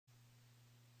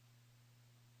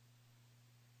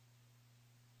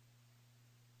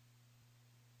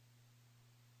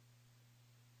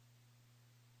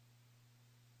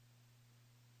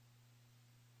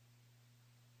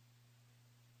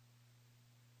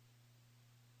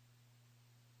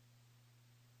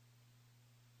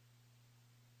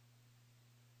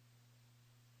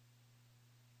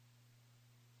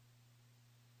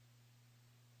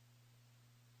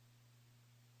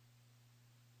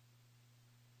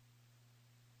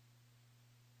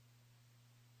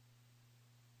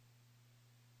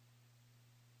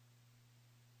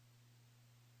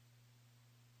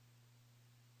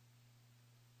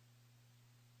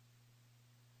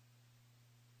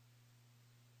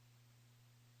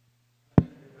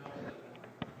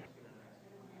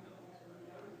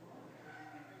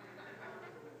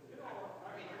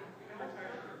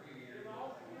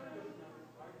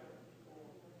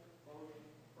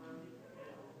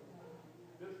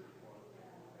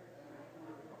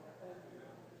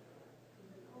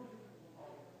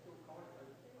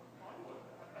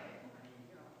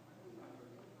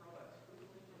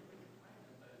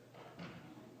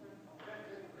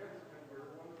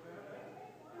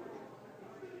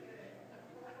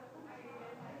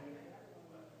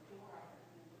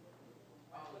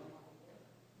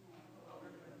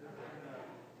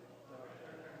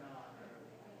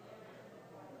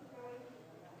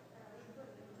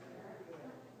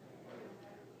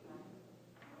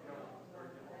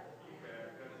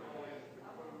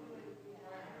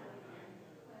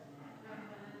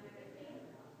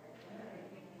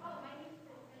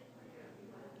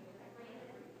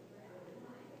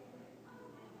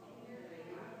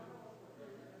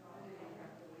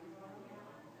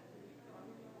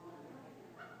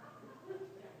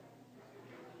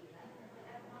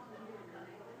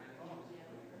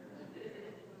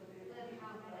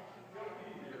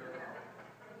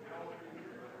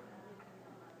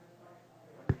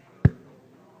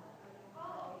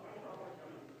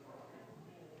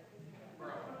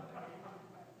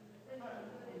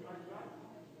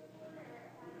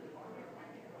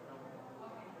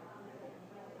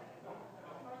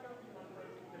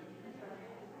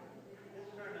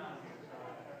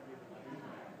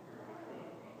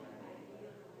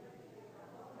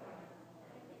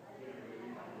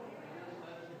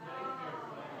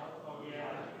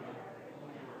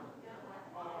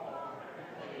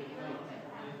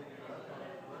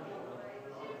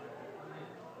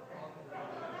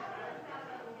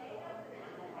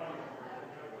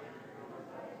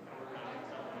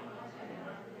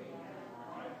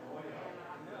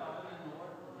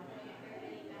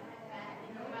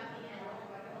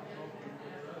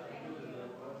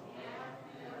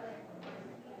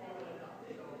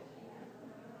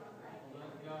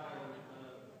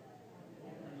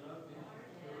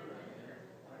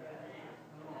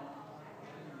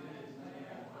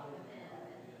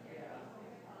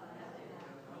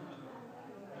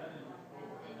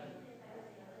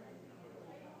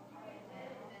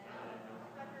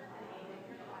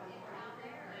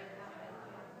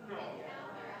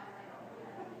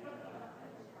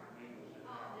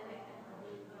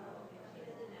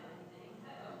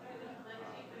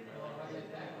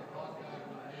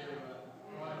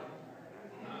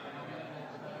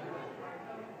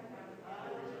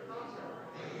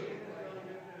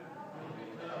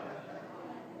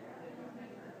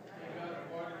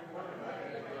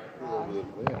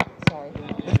over there. Sorry.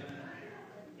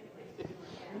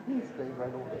 Stay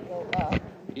right over there. Go up.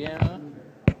 Yeah.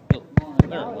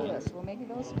 There. Oh, yes. Well, maybe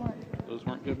those weren't. Those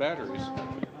weren't good batteries.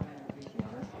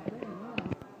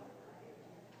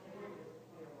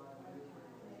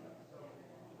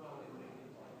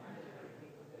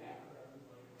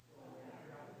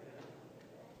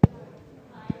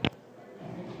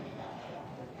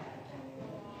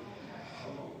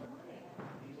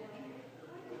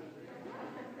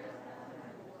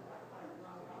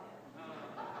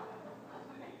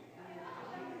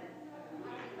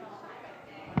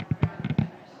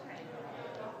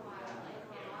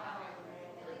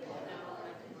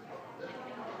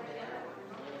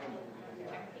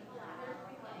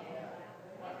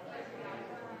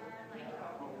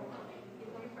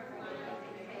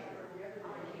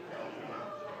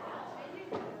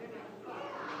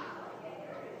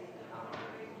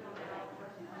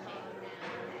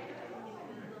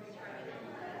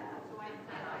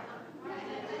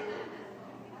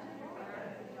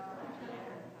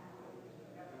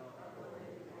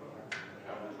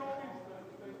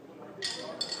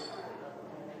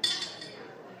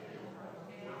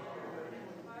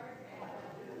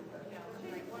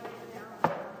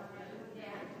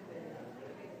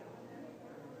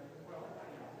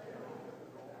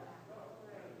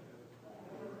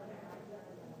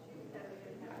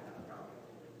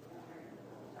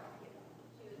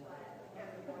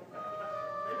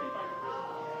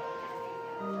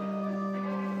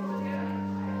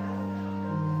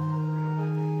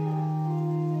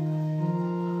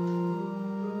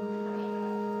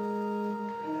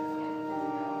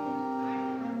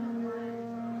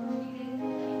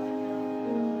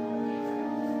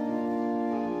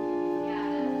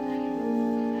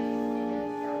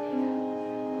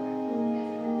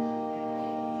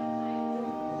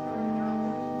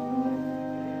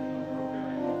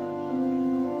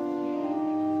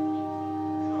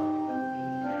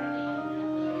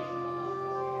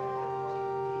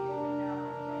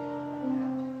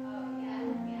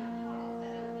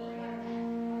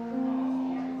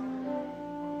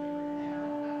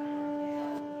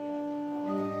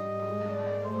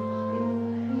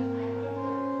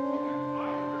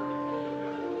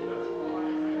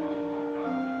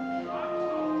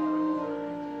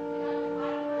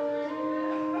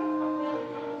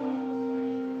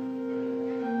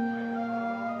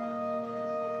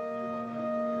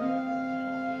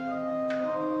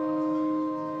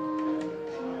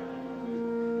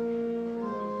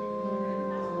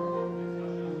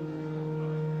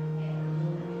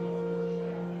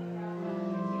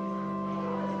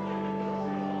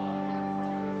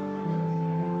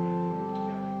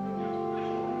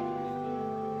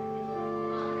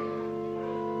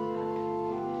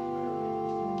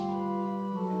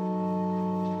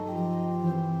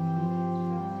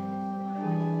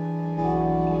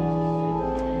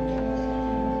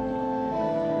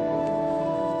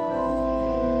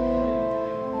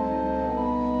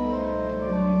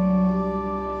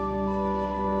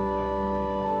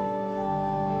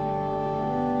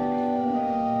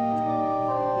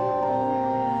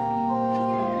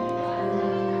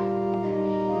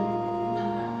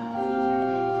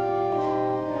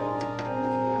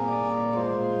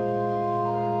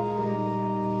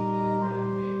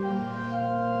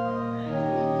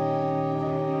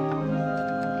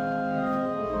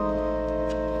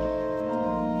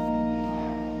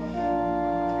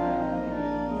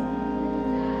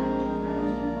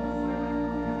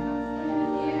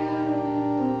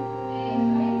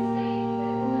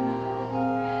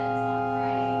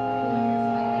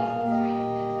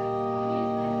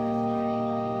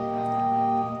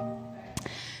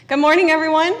 Good morning,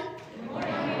 everyone. Good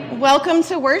morning. Welcome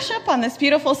to worship on this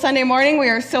beautiful Sunday morning. We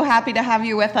are so happy to have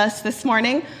you with us this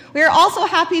morning. We are also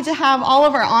happy to have all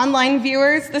of our online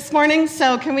viewers this morning,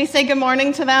 so can we say good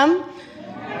morning to them?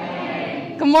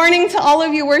 Good morning to all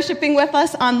of you worshiping with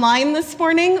us online this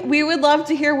morning. We would love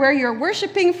to hear where you're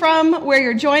worshiping from, where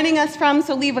you're joining us from,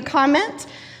 so leave a comment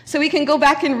so we can go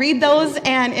back and read those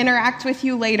and interact with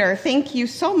you later. Thank you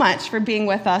so much for being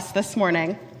with us this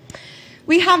morning.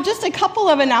 We have just a couple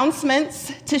of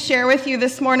announcements to share with you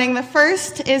this morning. The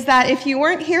first is that if you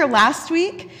weren't here last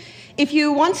week, if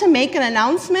you want to make an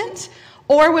announcement,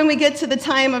 or when we get to the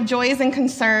time of joys and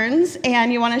concerns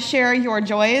and you want to share your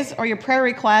joys or your prayer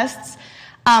requests,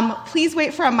 please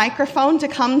wait for a microphone to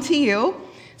come to you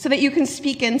so that you can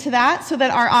speak into that, so that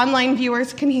our online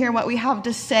viewers can hear what we have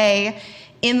to say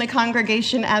in the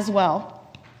congregation as well.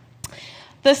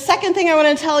 The second thing I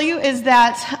want to tell you is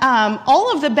that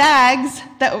all of the bags,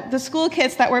 the school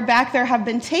kits that were back there have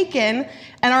been taken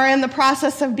and are in the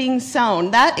process of being sewn.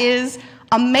 That is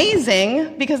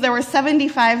amazing because there were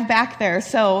 75 back there.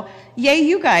 So yay,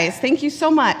 you guys. Thank you so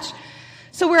much.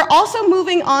 So we're also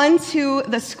moving on to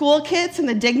the school kits and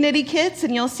the dignity kits,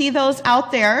 and you'll see those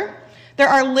out there. There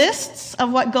are lists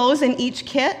of what goes in each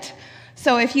kit.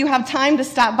 So if you have time to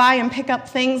stop by and pick up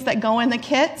things that go in the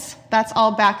kits, that's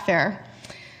all back there.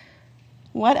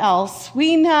 What else?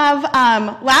 We have,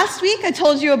 last week I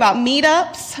told you about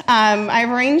meetups. I've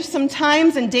arranged some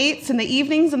times and dates in the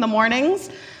evenings and the mornings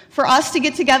for us to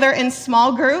get together in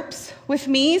small groups with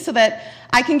me so that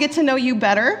I can get to know you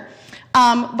better.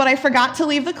 But I forgot to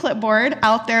leave the clipboard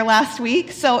out there last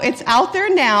week, so it's out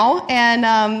there now, and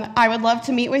I would love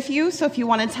to meet with you. So if you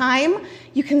want a time,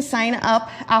 you can sign up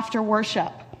after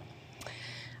worship.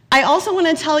 I also want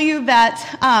to tell you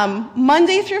that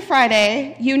Monday through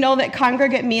Friday, you know that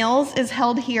Congregate Meals is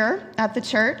held here at the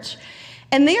church,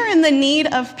 and they are in the need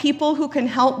of people who can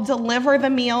help deliver the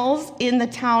meals in the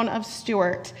town of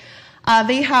Stuart.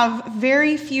 They have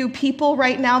very few people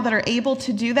right now that are able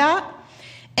to do that,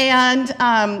 and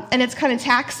it's kind of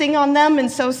taxing on them, and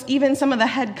so even some of the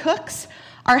head cooks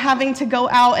are having to go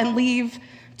out and leave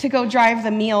to go drive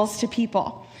the meals to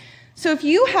people. So if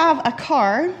you have a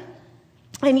car,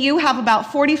 and you have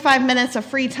about 45 minutes of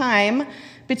free time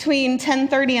between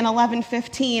 10:30 and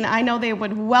 11:15, I know they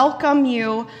would welcome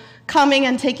you coming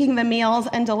and taking the meals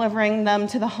and delivering them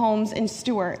to the homes in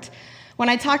Stuart. When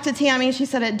I talked to Tammy, she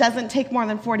said it doesn't take more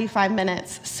than 45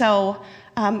 minutes. So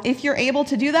if you're able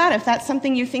to do that, if that's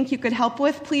something you think you could help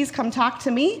with, please come talk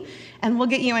to me, and we'll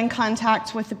get you in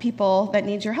contact with the people that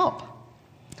need your help.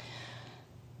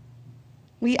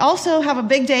 We also have a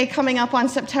big day coming up on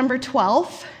September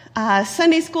 12th.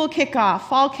 Sunday school kickoff,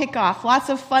 fall kickoff, lots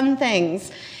of fun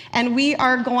things. And we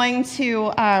are going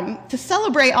to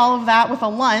celebrate all of that with a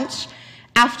lunch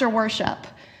after worship.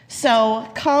 So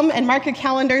come and mark your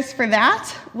calendars for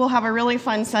that. We'll have a really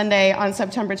fun Sunday on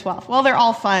September 12th. Well, they're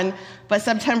all fun, but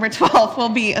September 12th will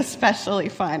be especially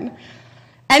fun.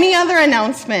 Any other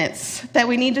announcements that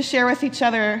we need to share with each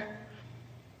other?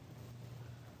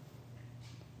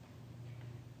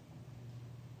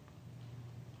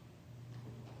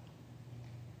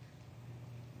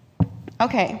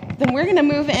 Okay, then we're going to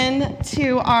move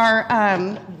into our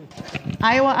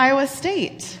Iowa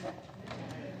State.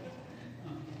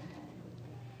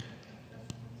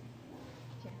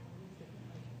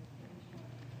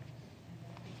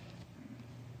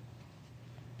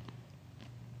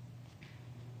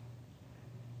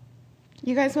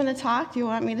 You guys want to talk? Do you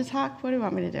want me to talk? What do you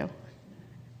want me to do?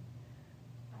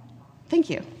 Thank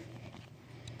you.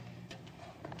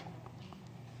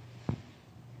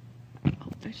 Oh,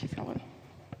 there she's going.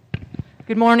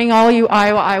 Good morning, all you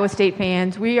Iowa State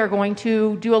fans. We are going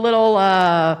to do a little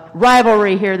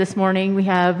rivalry here this morning. We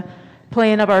have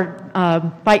playing of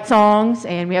our fight songs,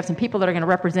 and we have some people that are going to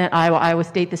represent Iowa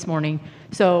State this morning.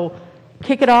 So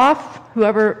kick it off,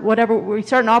 whatever. We're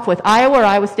starting off with Iowa or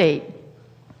Iowa State?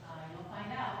 You'll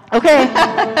find out. Okay.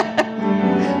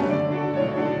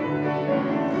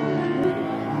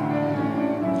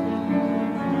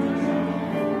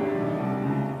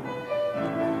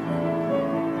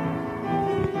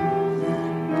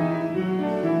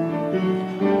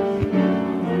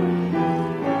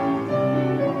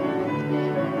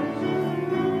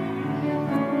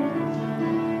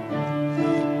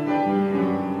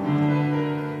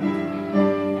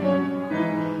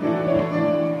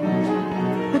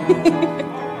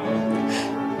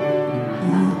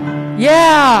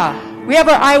 Yeah, we have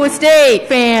our Iowa State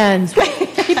fans.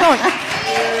 Keep going.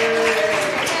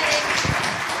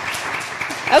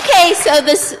 Okay, so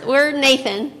we're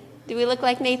Nathan. Do we look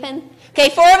like Nathan? Okay,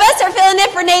 4 of us are filling in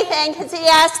for Nathan because he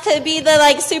asked to be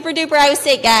the super duper Iowa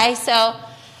State guy. So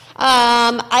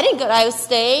I didn't go to Iowa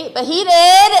State, but he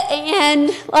did,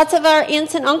 and lots of our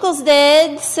aunts and uncles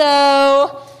did.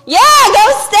 So yeah,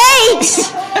 go State!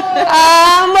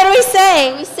 What do we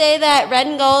say? We say that red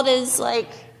and gold is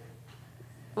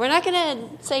we're not going to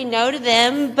say no to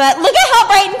them, but look at how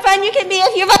bright and fun you can be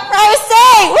if you vote for Iowa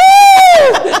State!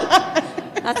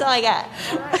 Woo! That's all I got.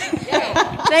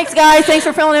 Thanks, guys. Thanks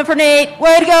for filling in for Nate.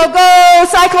 Way to go. Go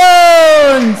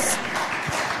Cyclones!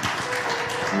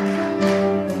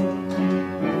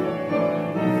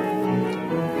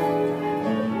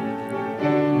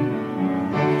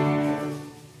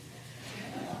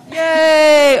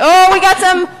 Yay! Oh, we got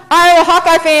some Iowa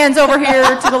Hawkeye fans over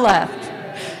here to the left.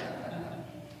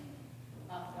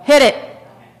 Hit it.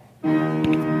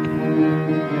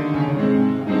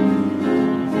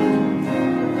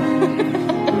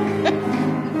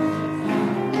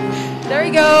 There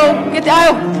you go. Get the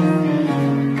Iowa.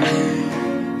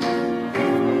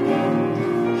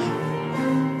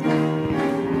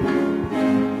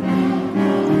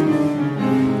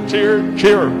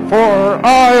 cheer for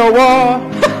Iowa.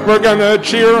 We're gonna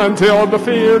cheer until the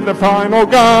final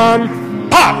gun.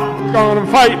 Pop! We're gonna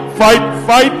fight, fight,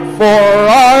 fight for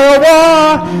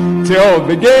Iowa till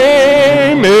the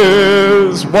game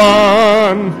is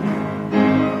won.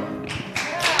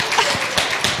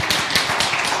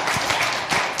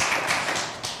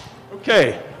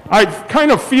 Okay, I kind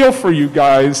of feel for you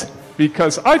guys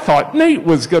because I thought Nate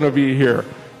was going to be here,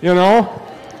 you know?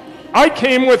 I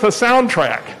came with a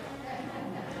soundtrack.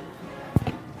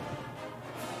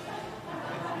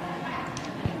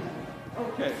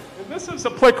 Okay, and this is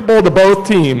applicable to both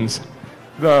teams.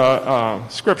 The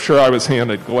scripture I was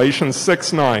handed, Galatians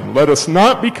 6:9. Let us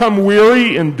not become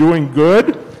weary in doing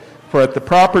good, for at the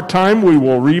proper time we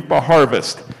will reap a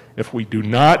harvest if we do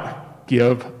not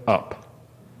give up.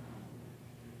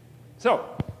 So,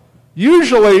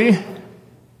 usually,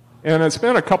 and it's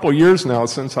been a couple years now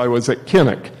since I was at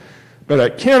Kinnick, but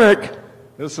at Kinnick,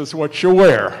 this is what you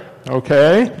wear,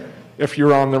 okay? If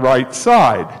you're on the right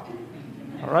side.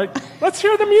 All right? Let's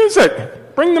hear the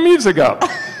music. Bring the music up.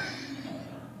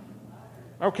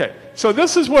 Okay, so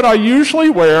this is what I usually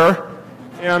wear,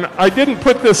 and I didn't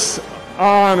put this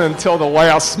on until the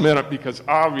last minute because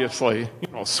obviously,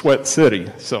 you know, Sweat City,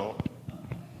 so.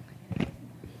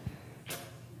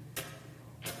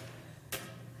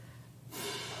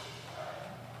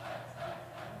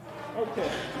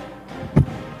 Okay.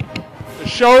 To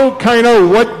show kind of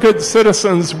what good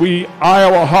citizens we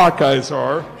Iowa Hawkeyes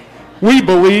are, we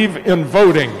believe in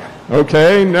voting,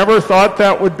 okay? Never thought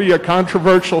that would be a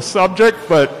controversial subject,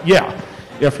 but yeah,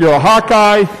 if you're a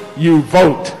Hawkeye, you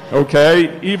vote,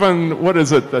 okay? Even, what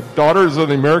is it, the Daughters of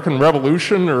the American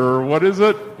Revolution, or what is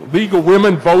it? League of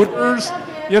Women Voters?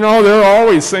 You know, they're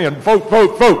always saying, vote,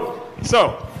 vote, vote.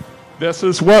 So, this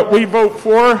is what we vote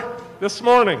for this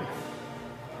morning.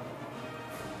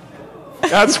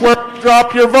 That's where you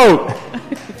drop your vote.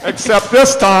 Except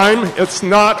this time, it's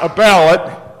not a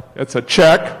ballot. It's a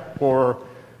check or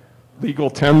legal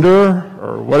tender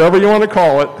or whatever you want to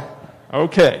call it.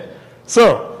 Okay.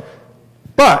 So,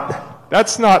 but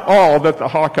that's not all that the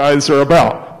Hawkeyes are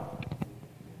about.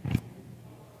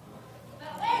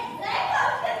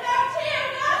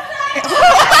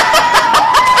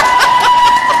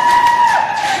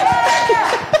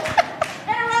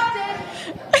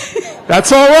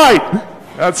 That's all right.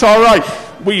 That's all right.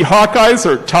 We Hawkeyes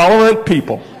are tolerant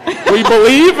people. We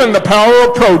believe in the power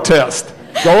of protest.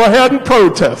 Go ahead and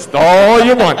protest all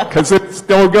you want, because it's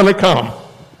still going to come.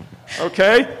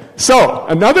 Okay? So,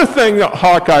 another thing that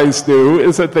Hawkeyes do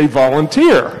is that they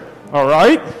volunteer. All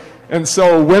right? And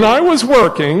so when I was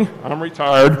working, I'm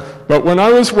retired, but when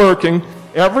I was working,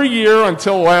 every year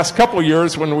until the last couple of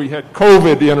years when we had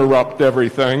COVID interrupt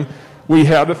everything, we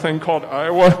had a thing called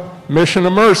Iowa Mission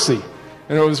of Mercy.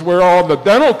 And it was where all the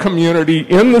dental community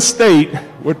in the state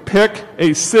would pick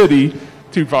a city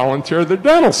to volunteer their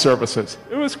dental services.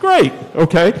 It was great,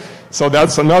 okay? So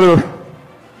that's another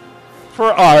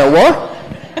for Iowa.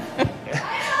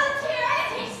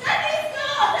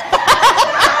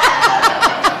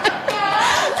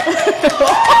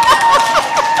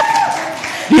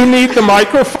 You need the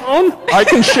microphone? I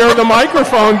can share the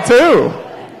microphone too.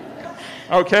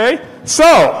 Okay?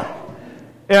 So,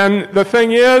 and the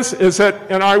thing is that,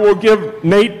 and I will give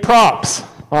Nate props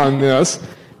on this,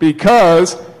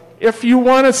 because if you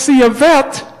want to see a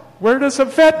vet, where does a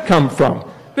vet come from?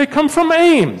 They come from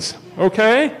Ames,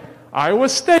 okay? Iowa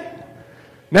State.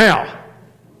 Now,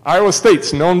 Iowa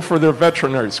State's known for their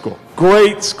veterinary school.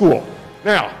 Great school.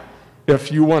 Now,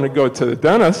 if you want to go to the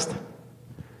dentist,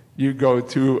 you go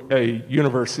to a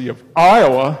University of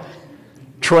Iowa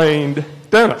trained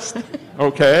dentist,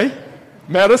 okay?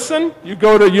 Medicine, you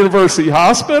go to university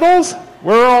hospitals.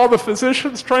 Where are all the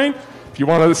physicians trained? If you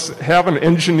want to have an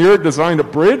engineer design a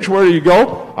bridge, where do you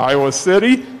go? Iowa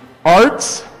City.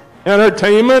 Arts,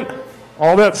 entertainment,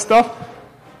 all that stuff.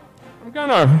 I'm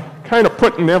kind of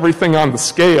putting everything on the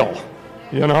scale,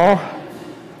 you know?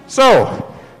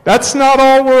 So, that's not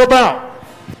all we're about.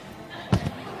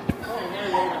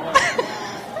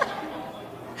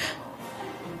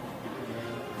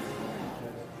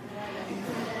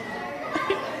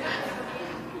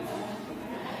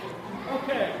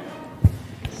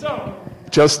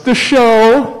 Just to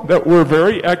show that we're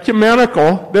very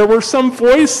ecumenical, there were some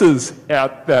voices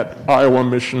at that Iowa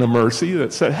Mission of Mercy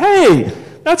that said, hey,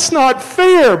 that's not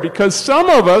fair because some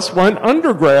of us went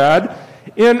undergrad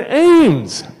in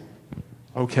Ames.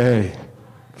 Okay,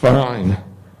 fine.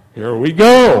 Here we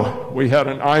go. We had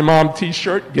an iMom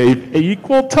t-shirt, gave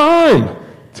equal time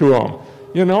to them.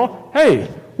 You know, hey,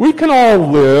 we can all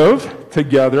live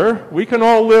together. We can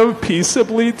all live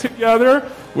peaceably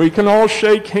together. We can all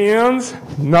shake hands.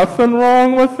 Nothing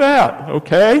wrong with that,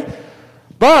 okay?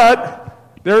 But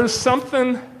there's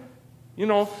something,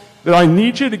 that I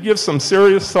need you to give some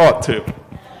serious thought to.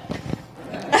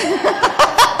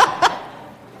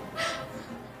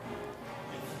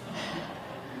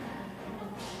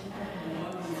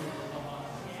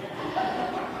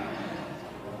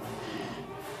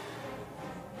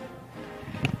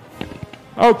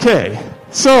 Okay,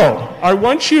 so I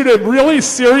want you to really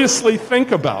seriously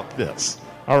think about this,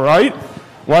 all right?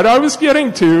 What I was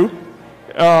getting to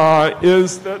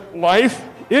is that life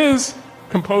is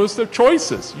composed of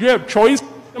choices. You have choices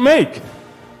to make.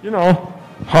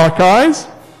 Hawkeyes,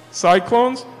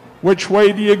 Cyclones, which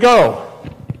way do you go?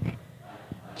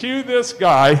 Cue this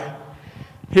guy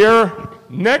here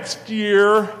next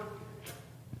year.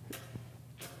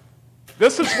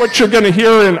 This is what you're going to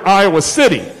hear in Iowa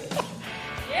City.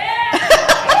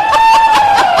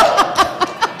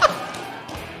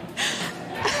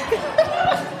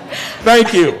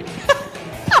 Thank you.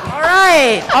 All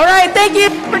right. Thank you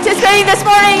for participating this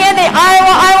morning in the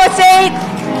Iowa State.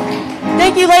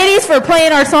 Thank you, ladies, for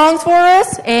playing our songs for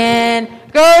us. And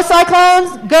go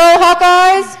Cyclones, go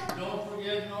Hawkeyes. Don't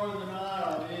forget Northern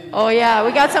Iowa. Oh, yeah,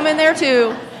 we got some in there,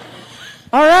 too.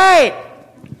 All right.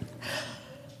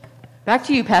 Back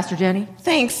to you, Pastor Jenny.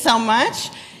 Thanks so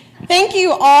much. Thank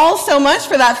you all so much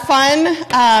for that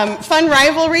fun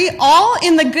rivalry, all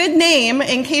in the good name,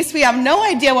 in case we have no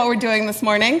idea what we're doing this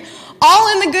morning,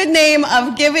 all in the good name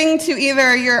of giving to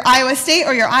either your Iowa State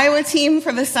or your Iowa team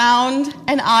for the Sound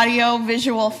and Audio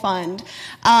Visual Fund.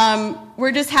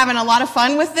 We're just having a lot of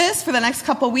fun with this for the next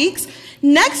couple weeks.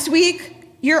 Next week,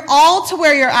 you're all to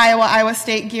wear your Iowa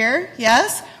State gear,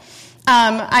 yes?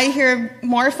 I hear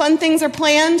more fun things are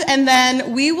planned, and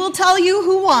then we will tell you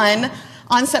who won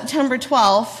on September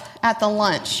 12th at the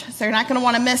lunch. So you're not going to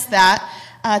want to miss that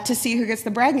to see who gets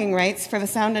the bragging rights for the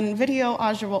sound and video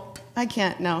audio. I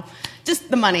can't, no. Just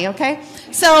the money, okay?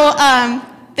 So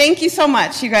thank you so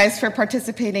much, you guys, for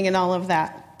participating in all of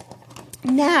that.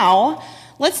 Now,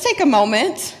 let's take a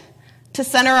moment to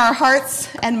center our hearts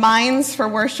and minds for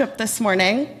worship this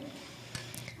morning.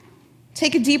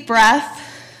 Take a deep breath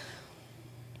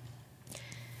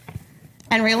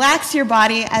and relax your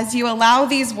body as you allow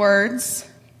these words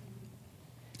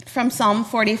from Psalm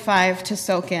 45 to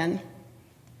soak in.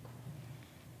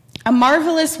 A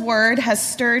marvelous word has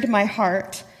stirred my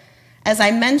heart as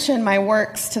I mention my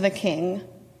works to the King.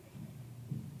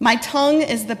 My tongue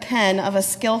is the pen of a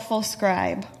skillful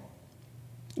scribe.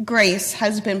 Grace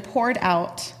has been poured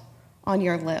out on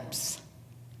your lips.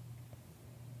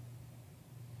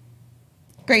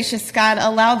 Gracious God,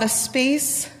 allow the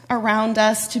space around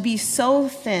us to be so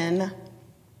thin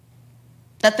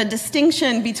that the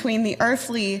distinction between the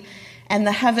earthly and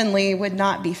the heavenly would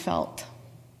not be felt.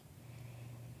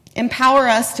 Empower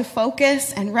us to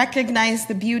focus and recognize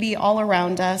the beauty all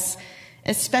around us,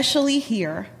 especially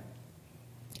here,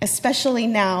 especially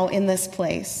now in this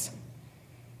place.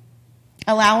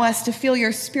 Allow us to feel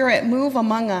your Spirit move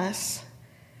among us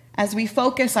as we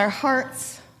focus our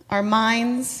hearts, our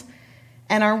minds,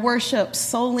 and our worship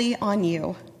solely on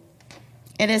you.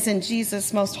 It is in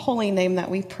Jesus' most holy name that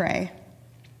we pray.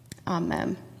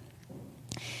 Amen.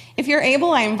 If you're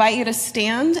able, I invite you to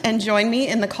stand and join me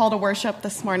in the call to worship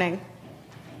this morning.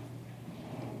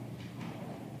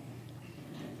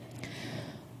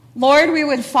 Lord, we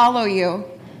would follow you.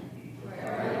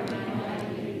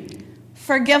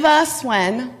 Forgive us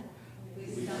when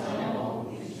we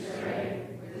stumble, we stray,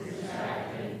 we're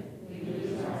distracted, we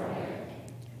lose our way.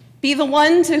 Be the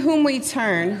one to whom we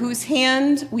turn, whose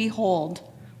hand we hold.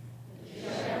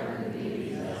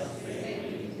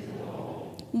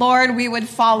 Lord, we would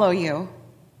follow you.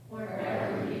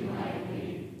 Wherever you might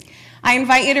be. I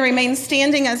invite you to remain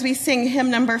standing as we sing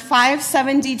hymn number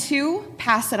 572,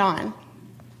 Pass It On.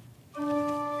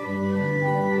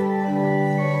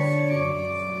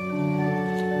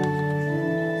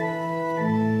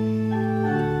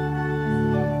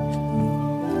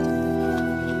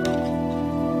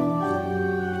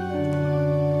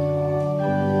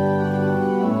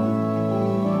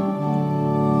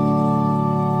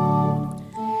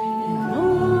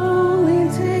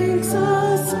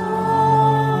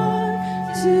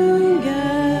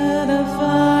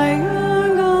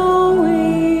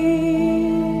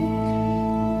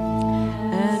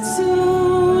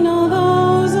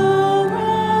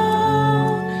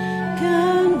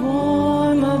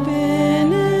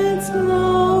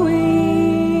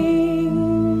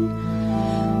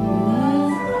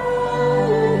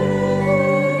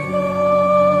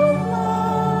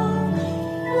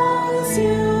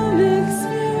 You've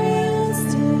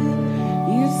experienced it,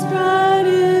 you spread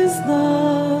His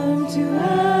love.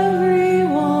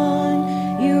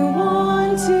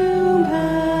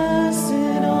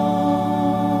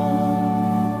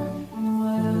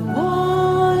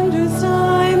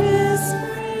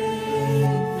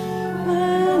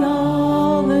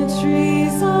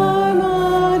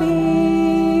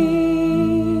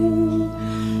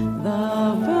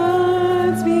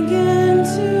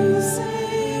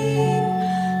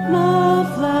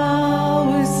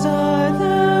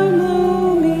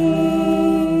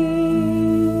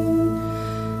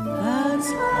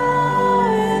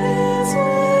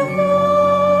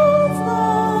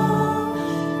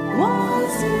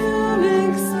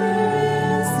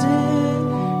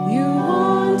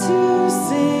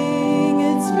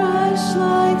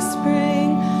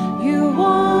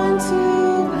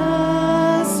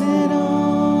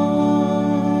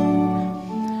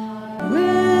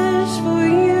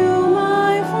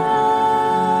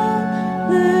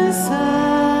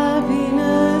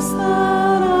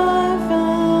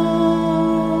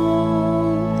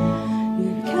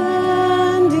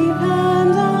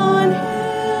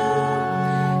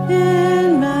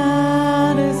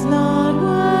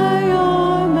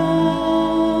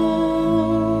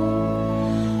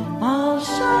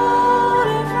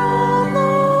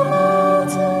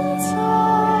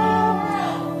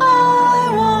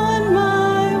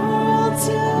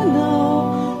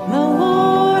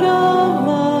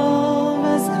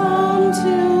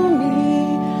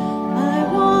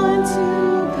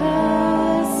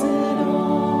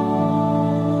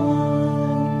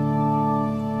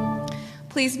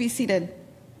 Please be seated.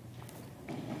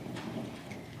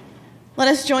 Let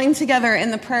us join together in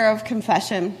the prayer of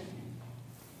confession.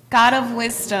 God of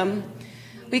wisdom,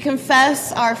 we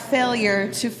confess our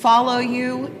failure to follow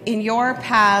you in your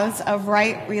paths of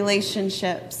right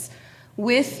relationships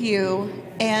with you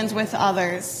and with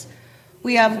others.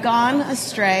 We have gone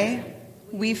astray.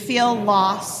 We feel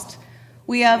lost.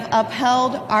 We have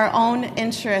upheld our own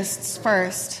interests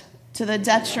first to the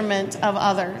detriment of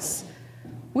others.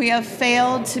 We have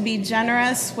failed to be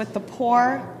generous with the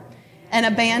poor and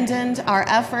abandoned our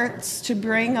efforts to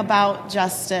bring about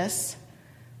justice.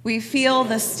 We feel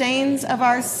the stains of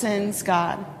our sins,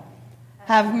 God.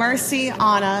 Have mercy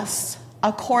on us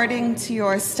according to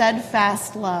your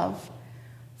steadfast love.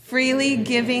 Freely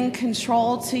giving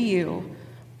control to you,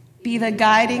 be the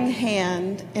guiding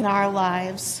hand in our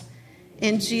lives.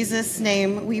 In Jesus'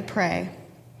 name we pray.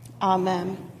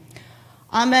 Amen.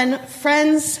 Amen.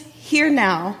 Friends, hear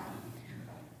now.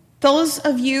 Those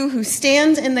of you who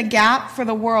stand in the gap for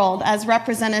the world as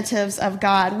representatives of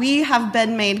God, we have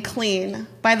been made clean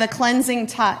by the cleansing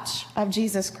touch of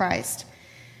Jesus Christ.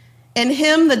 In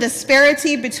him, the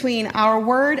disparity between our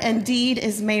word and deed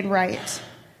is made right.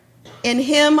 In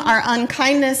him, our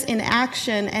unkindness in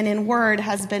action and in word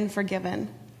has been forgiven.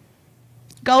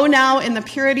 Go now in the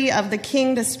purity of the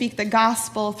King to speak the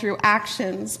gospel through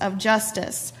actions of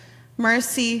justice,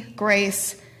 mercy,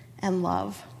 grace, and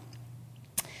love.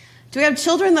 Do we have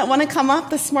children that want to come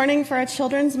up this morning for a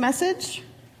children's message?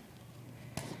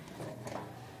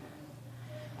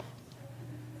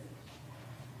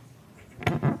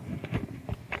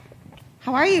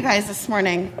 How are you guys this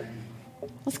morning?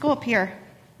 Let's go up here.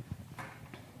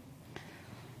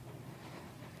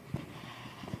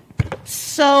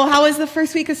 So, how was the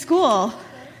first week of school?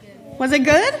 Was it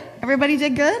good? Everybody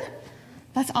did good?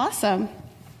 That's awesome.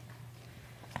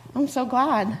 I'm so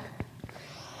glad.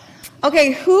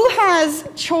 Okay, who has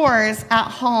chores at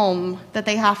home that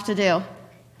they have to do?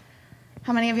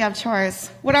 How many of you have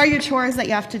chores? What are your chores that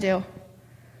you have to do?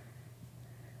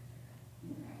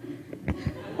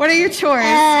 What are your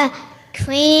chores?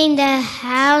 Clean the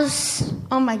house.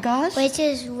 Oh my gosh. Which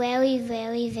is very,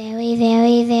 very, very,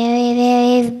 very, very,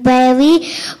 very, very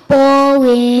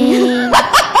boring.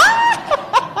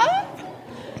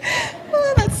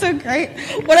 Oh, that's so great.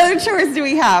 What other chores do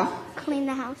we have? Clean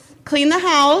the house. Clean the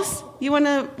house. You want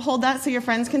to hold that so your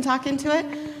friends can talk into it?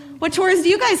 What chores do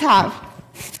you guys have?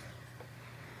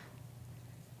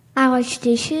 I wash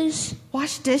dishes.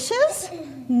 Wash dishes?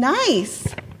 Nice.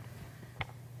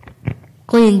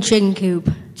 Clean chicken coop.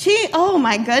 Oh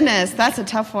my goodness, that's a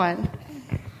tough one.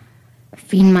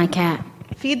 Feed my cat.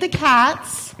 Feed the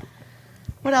cats.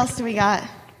 What else do we got?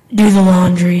 Do the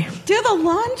laundry. Do the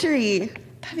laundry.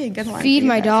 That'd be a good one. Feed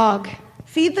my dog.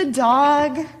 Feed the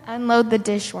dog. Unload the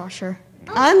dishwasher.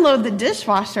 Unload the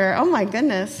dishwasher. Oh my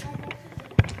goodness.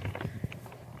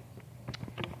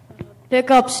 Pick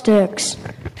up sticks.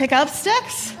 Pick up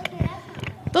sticks?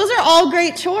 Those are all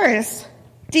great chores.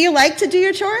 Do you like to do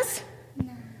your chores?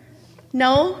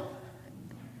 No?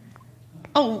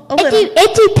 Oh, a little.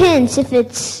 It depends. If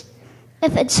it's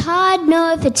hard,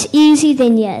 no. If it's easy,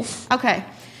 then yes. Okay.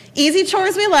 Easy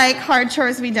chores we like, hard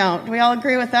chores we don't. Do we all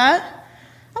agree with that?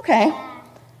 Okay.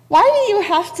 Why do you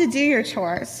have to do your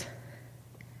chores?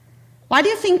 Why do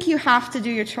you think you have to do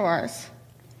your chores?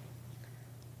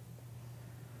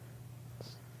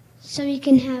 So you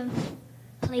can have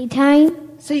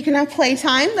playtime. So you can have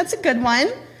playtime. That's a good one.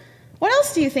 What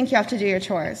else do you think you have to do your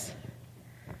chores?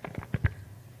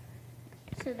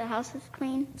 So the house is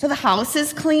clean. So the house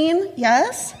is clean,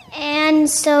 yes? And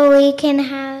so we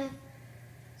can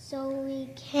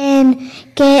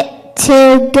get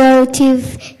to go to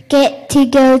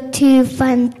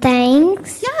fun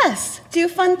things. Yes, do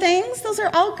fun things. Those are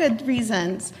all good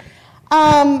reasons.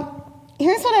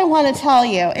 Here's what I want to tell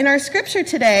you. In our scripture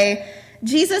today,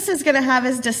 Jesus is going to have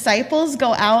his disciples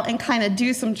go out and kind of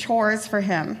do some chores for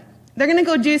him. They're going to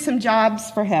go do some jobs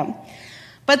for him.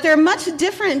 But they're much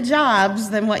different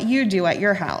jobs than what you do at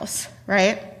your house,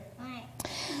 right?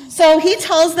 So he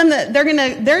tells them that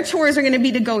their chores are going to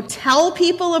be to go tell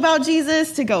people about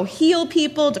Jesus, to go heal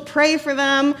people, to pray for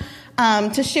them,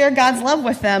 to share God's love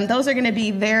with them. Those are going to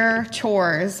be their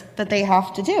chores that they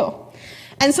have to do.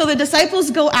 And so the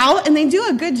disciples go out and they do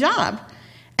a good job.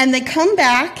 And they come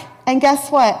back, and guess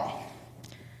what?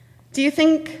 Do you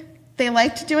think they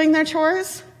liked doing their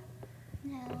chores?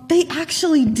 No. They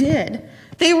actually did.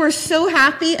 They were so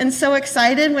happy and so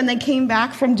excited when they came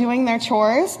back from doing their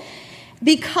chores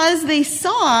because they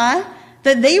saw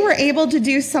that they were able to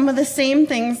do some of the same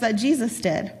things that Jesus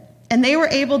did. And they were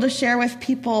able to share with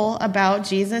people about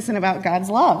Jesus and about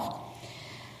God's love.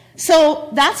 So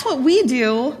that's what we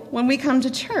do when we come to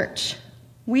church.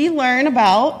 We learn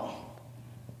about,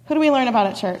 who do we learn about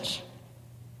at church?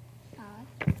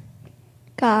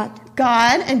 God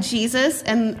and Jesus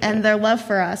and their love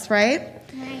for us, right?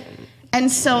 Right.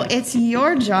 And so it's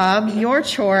your job, your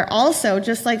chore also,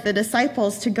 just like the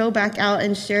disciples, to go back out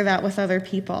and share that with other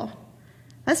people.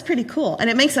 That's pretty cool. And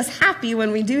it makes us happy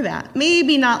when we do that.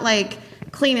 Maybe not like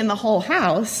cleaning the whole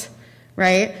house,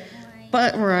 right?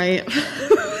 But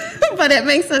but it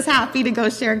makes us happy to go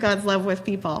share God's love with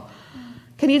people.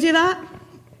 Can you do that?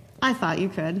 I thought you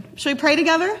could. Should we pray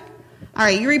together? All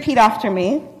right, you repeat after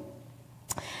me.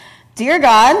 Dear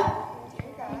God,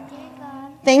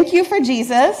 thank you for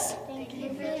Jesus,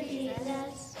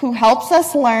 who helps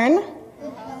us learn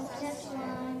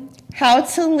how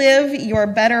to live your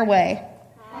better way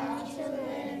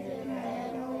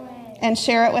and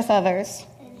share it with others,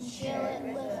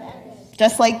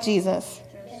 just like Jesus.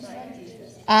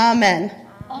 Amen.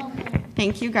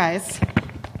 Thank you, guys.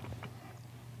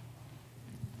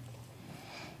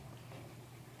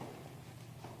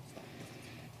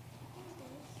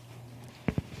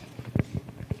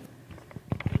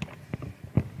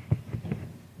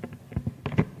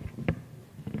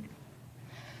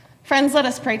 Friends, let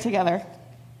us pray together.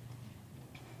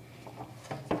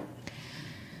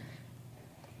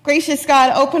 Gracious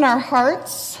God, open our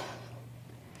hearts,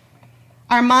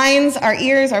 our minds, our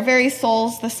ears, our very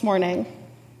souls this morning,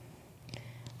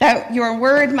 that your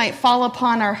word might fall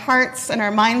upon our hearts and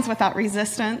our minds without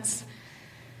resistance,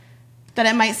 that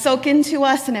it might soak into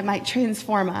us and it might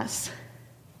transform us,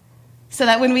 so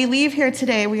that when we leave here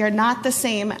today, we are not the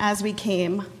same as we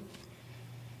came,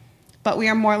 but we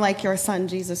are more like your Son,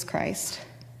 Jesus Christ.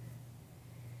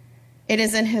 It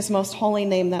is in his most holy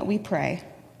name that we pray.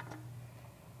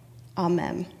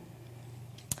 Amen.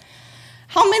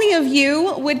 How many of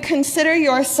you would consider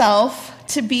yourself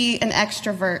to be an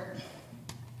extrovert?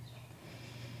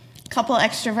 A couple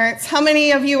extroverts. How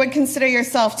many of you would consider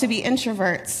yourself to be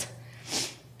introverts?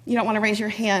 You don't want to raise your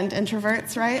hand,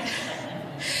 introverts, right?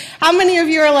 How many of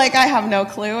you are like, I have no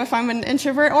clue if I'm an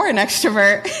introvert or an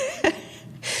extrovert?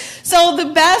 So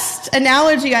the best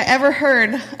analogy I ever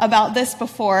heard about this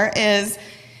before is,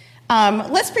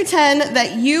 let's pretend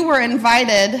that you were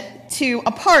invited to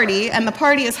a party, and the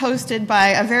party is hosted by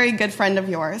a very good friend of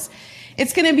yours.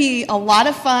 It's going to be a lot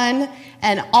of fun,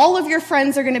 and all of your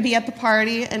friends are going to be at the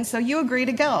party, and so you agree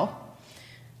to go.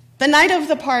 The night of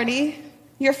the party,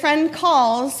 your friend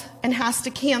calls and has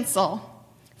to cancel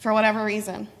for whatever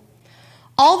reason.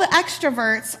 All the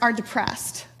extroverts are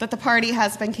depressed that the party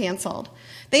has been canceled.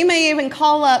 They may even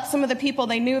call up some of the people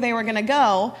they knew they were going to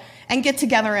go and get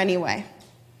together anyway.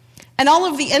 And all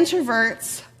of the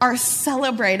introverts are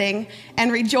celebrating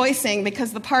and rejoicing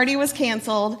because the party was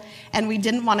canceled and we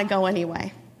didn't want to go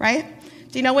anyway, right?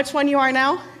 Do you know which one you are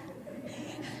now?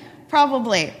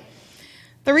 Probably.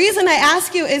 The reason I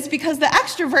ask you is because the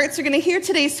extroverts are going to hear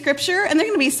today's scripture and they're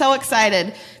going to be so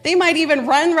excited. They might even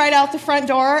run right out the front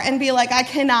door and be like, I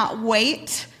cannot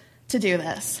wait to do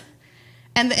this.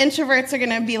 And the introverts are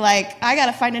going to be like, I got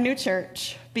to find a new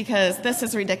church because this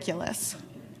is ridiculous.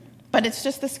 But it's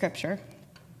just the scripture.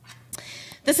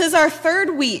 This is our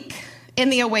third week in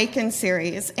the Awaken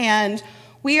series, and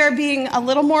we are being a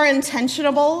little more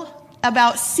intentional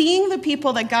about seeing the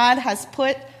people that God has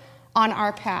put on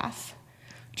our path,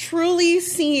 truly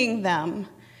seeing them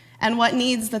and what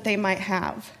needs that they might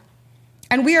have.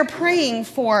 And we are praying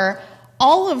for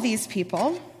all of these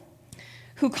people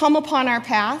who come upon our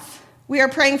path. We are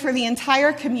praying for the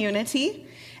entire community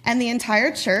and the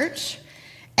entire church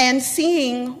and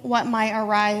seeing what might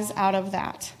arise out of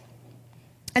that.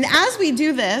 And as we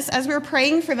do this, as we're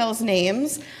praying for those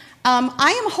names,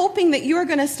 I am hoping that you are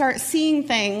going to start seeing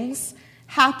things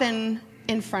happen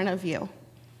in front of you.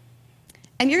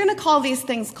 And you're going to call these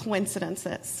things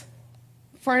coincidences.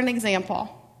 For an example,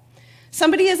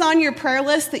 somebody is on your prayer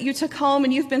list that you took home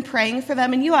and you've been praying for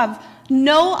them and you have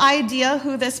no idea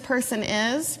who this person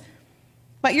is,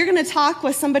 but you're going to talk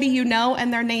with somebody you know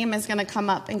and their name is going to come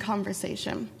up in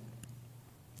conversation.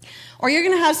 Or you're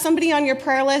going to have somebody on your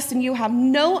prayer list and you have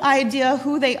no idea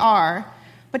who they are,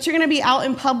 but you're going to be out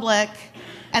in public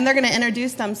and they're going to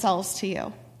introduce themselves to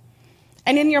you.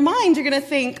 And in your mind, you're going to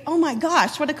think, oh my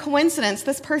gosh, what a coincidence.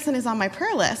 This person is on my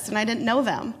prayer list and I didn't know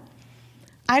them.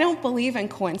 I don't believe in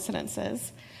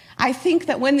coincidences. I think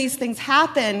that when these things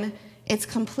happen, it's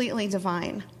completely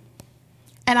divine.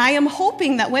 And I am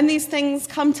hoping that when these things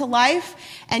come to life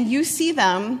and you see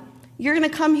them, you're going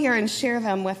to come here and share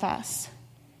them with us.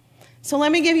 So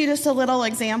let me give you just a little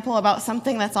example about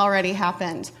something that's already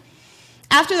happened.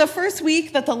 After the first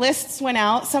week that the lists went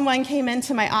out, someone came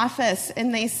into my office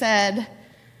and they said,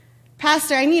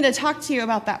 Pastor, I need to talk to you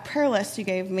about that prayer list you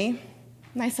gave me.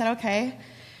 And I said, okay.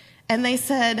 And they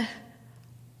said,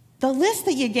 the list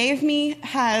that you gave me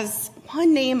has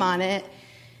one name on it.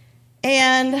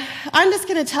 And I'm just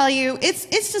going to tell you, it's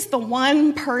just the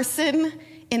one person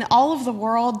in all of the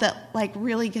world that like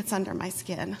really gets under my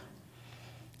skin.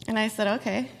 And I said,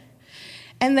 okay.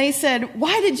 And they said,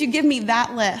 why did you give me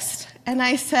that list? And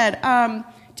I said,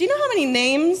 do you know how many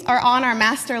names are on our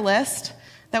master list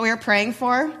that we were praying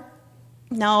for?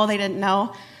 No, they didn't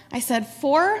know. I said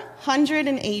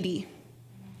 480.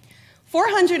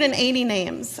 480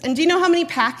 names. And do you know how many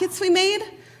packets we made?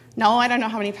 No, I don't know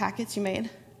how many packets you made.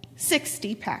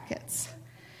 60 packets.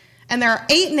 And there are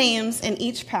 8 names in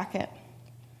each packet.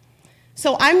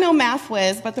 So I'm no math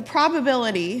whiz, but the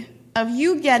probability of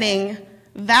you getting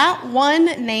that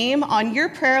one name on your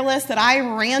prayer list that I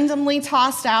randomly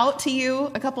tossed out to you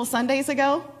a couple Sundays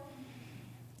ago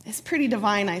is pretty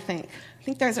divine, I think. I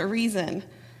think there's a reason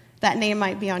that name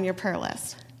might be on your prayer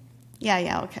list.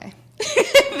 Yeah, okay.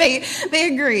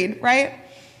 They agreed, right?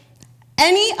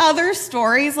 Any other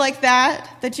stories like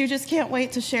that you just can't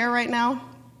wait to share right now?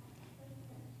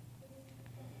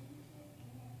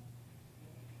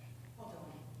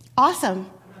 Awesome.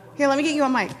 Here, let me get you a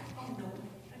mic.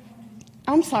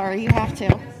 I'm sorry, you have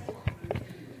to.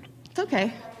 It's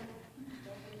okay.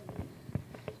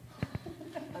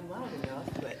 I'm loud enough,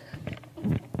 but...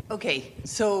 Okay,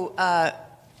 so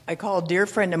I call a dear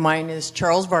friend of mine is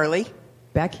Charles Varley,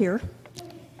 back here.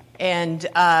 And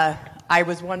I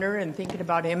was wondering and thinking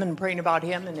about him and praying about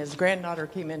him, and his granddaughter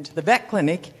came into the vet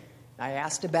clinic. I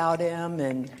asked about him,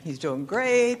 and he's doing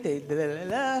great.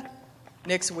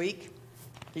 Next week,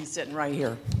 he's sitting right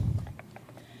here.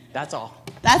 That's all.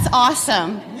 That's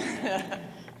awesome.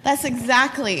 That's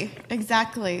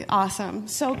exactly awesome.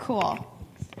 So cool.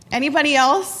 Anybody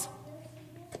else?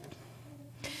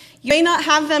 You may not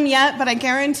have them yet, but I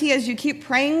guarantee as you keep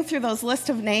praying through those list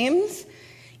of names,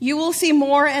 you will see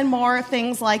more and more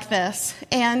things like this.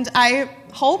 And I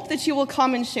hope that you will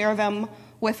come and share them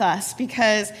with us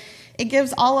because it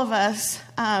gives all of us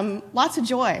lots of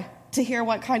joy to hear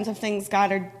what kinds of things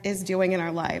God is doing in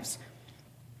our lives.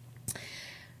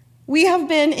 We have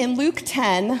been in Luke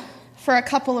 10 for a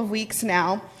couple of weeks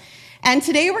now. And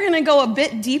today we're going to go a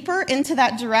bit deeper into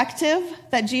that directive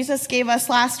that Jesus gave us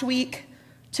last week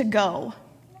to go.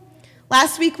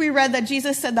 Last week we read that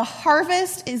Jesus said the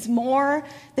harvest is more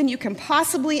than you can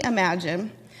possibly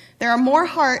imagine. There are more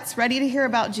hearts ready to hear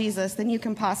about Jesus than you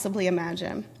can possibly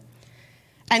imagine.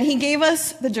 And he gave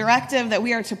us the directive that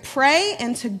we are to pray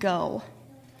and to go.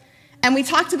 And we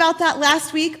talked about that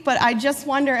last week, but I just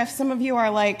wonder if some of you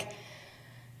are like,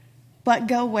 but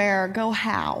go where? Go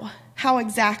how? How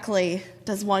exactly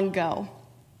does one go?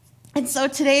 And so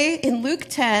today in Luke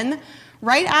 10,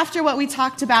 right after what we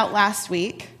talked about last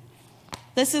week,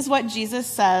 this is what Jesus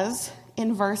says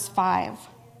in verse 5.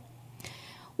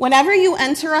 Whenever you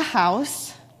enter a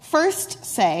house, first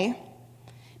say,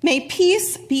 may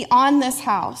peace be on this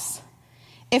house.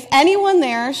 If anyone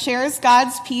there shares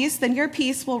God's peace, then your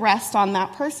peace will rest on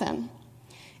that person.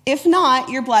 If not,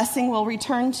 your blessing will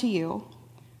return to you.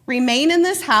 Remain in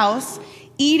this house,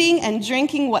 eating and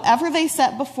drinking whatever they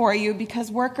set before you,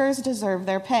 because workers deserve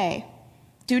their pay.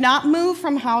 Do not move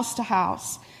from house to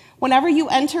house. Whenever you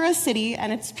enter a city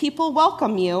and its people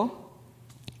welcome you,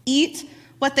 eat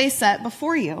what they set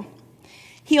before you.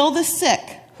 Heal the sick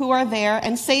who are there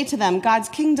and say to them, God's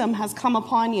kingdom has come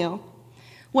upon you.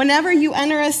 Whenever you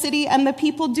enter a city and the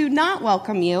people do not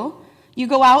welcome you, you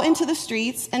go out into the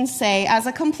streets and say, as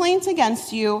a complaint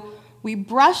against you, we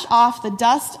brush off the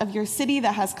dust of your city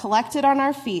that has collected on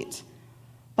our feet.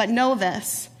 But know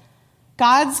this,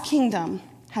 God's kingdom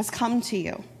has come to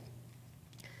you.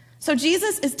 So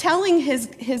Jesus is telling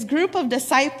his group of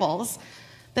disciples,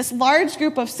 this large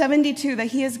group of 72 that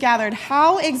he has gathered,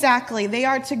 how exactly they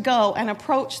are to go and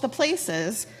approach the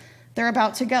places they're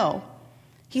about to go.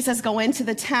 He says, go into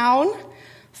the town,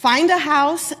 find a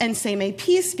house, and say, may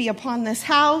peace be upon this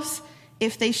house.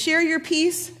 If they share your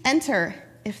peace, enter.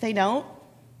 If they don't,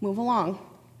 move along.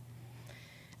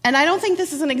 And I don't think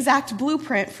this is an exact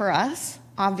blueprint for us,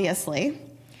 obviously.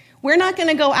 We're not going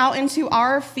to go out into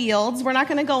our fields. We're not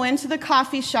going to go into the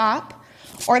coffee shop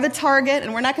or the Target,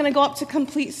 and we're not going to go up to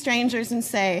complete strangers and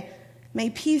say, may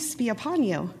peace be upon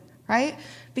you, right?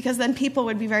 Because then people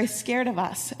would be very scared of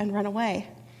us and run away.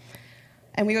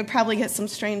 And we would probably get some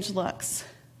strange looks.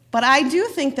 But I do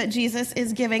think that Jesus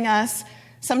is giving us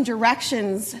some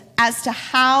directions as to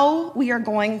how we are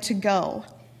going to go.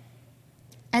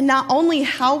 And not only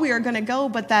how we are going to go,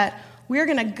 but that we're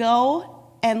going to go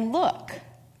and look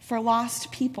for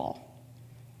lost people.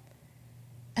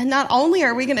 And not only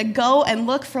are we going to go and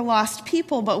look for lost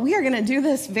people, but we are going to do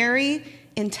this very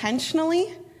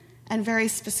intentionally and very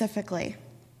specifically.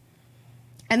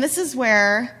 And this is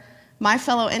where my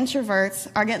fellow introverts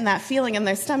are getting that feeling in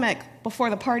their stomach before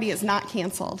the party is not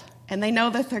canceled. And they know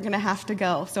that they're going to have to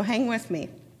go. So hang with me.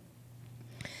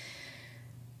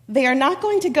 They are not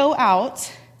going to go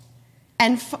out,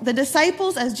 and the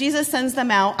disciples, as Jesus sends them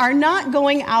out, are not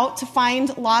going out to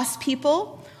find lost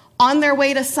people on their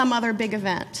way to some other big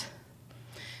event.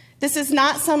 This is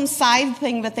not some side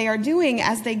thing that they are doing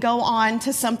as they go on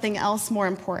to something else more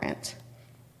important.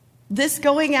 This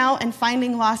going out and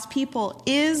finding lost people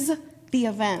is the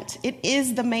event. It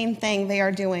is the main thing they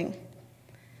are doing.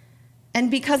 And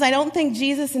because I don't think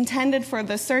Jesus intended for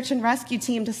the search and rescue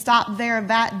team to stop there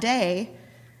that day,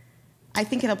 I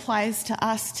think it applies to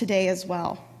us today as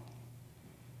well.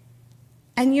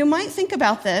 And you might think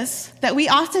about this, that we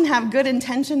often have good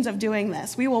intentions of doing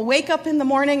this. We will wake up in the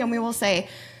morning and we will say,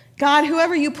 God,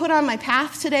 whoever you put on my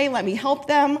path today, let me help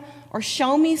them, or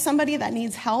show me somebody that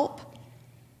needs help.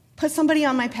 Put somebody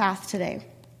on my path today.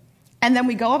 And then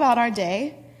we go about our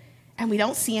day and we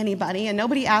don't see anybody and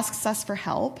nobody asks us for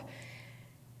help.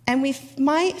 And we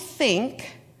might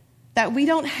think that we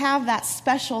don't have that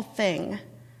special thing.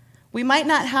 We might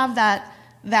not have that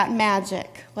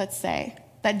magic, let's say,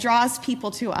 that draws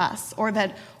people to us,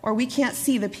 or we can't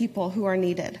see the people who are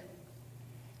needed.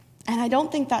 And I don't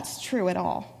think that's true at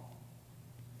all.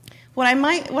 What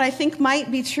I think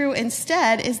might be true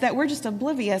instead is that we're just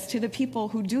oblivious to the people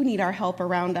who do need our help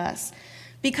around us,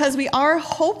 because we are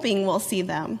hoping we'll see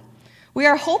them. We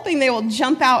are hoping they will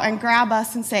jump out and grab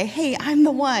us and say, hey, I'm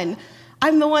the one.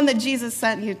 I'm the one that Jesus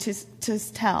sent you to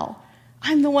tell.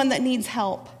 I'm the one that needs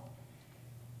help.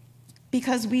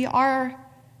 Because we are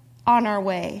on our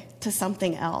way to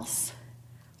something else.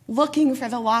 Looking for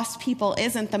the lost people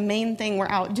isn't the main thing we're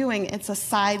out doing. It's a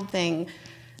side thing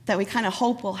that we kind of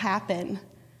hope will happen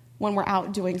when we're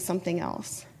out doing something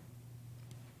else.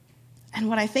 And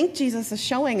what I think Jesus is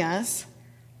showing us,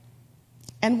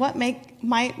 and what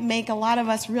might make a lot of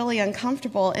us really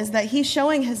uncomfortable, is that he's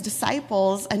showing his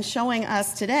disciples and showing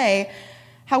us today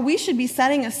how we should be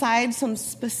setting aside some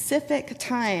specific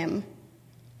time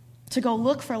to go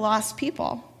look for lost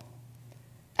people.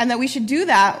 And that we should do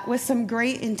that with some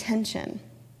great intention.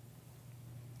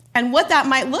 And what that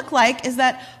might look like is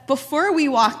that before we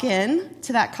walk in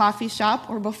to that coffee shop,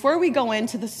 or before we go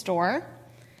into the store,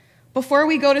 before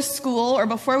we go to school, or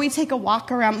before we take a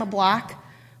walk around the block,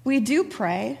 we do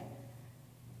pray,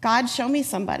 God, show me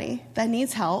somebody that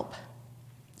needs help,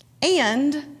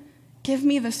 and give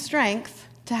me the strength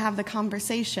to have the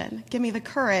conversation. Give me the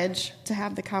courage to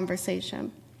have the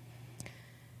conversation.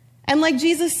 And like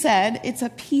Jesus said, it's a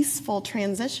peaceful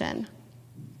transition.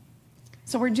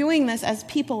 So we're doing this as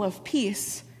people of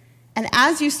peace. And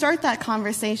as you start that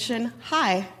conversation,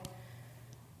 hi.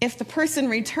 If the person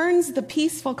returns the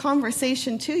peaceful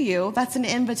conversation to you, that's an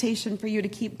invitation for you to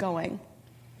keep going.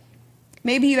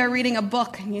 Maybe they're reading a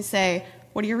book and you say,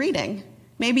 what are you reading?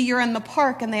 Maybe you're in the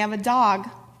park and they have a dog.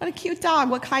 What a cute dog.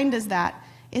 What kind is that?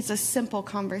 It's a simple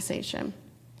conversation.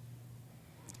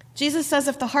 Jesus says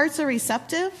if the hearts are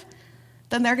receptive,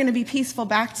 then they're going to be peaceful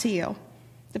back to you.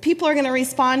 The people are going to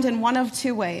respond in one of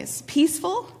two ways.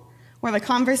 Peaceful, where the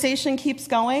conversation keeps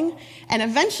going, and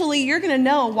eventually you're going to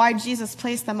know why Jesus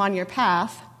placed them on your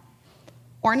path,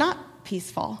 or not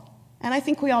peaceful. And I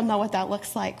think we all know what that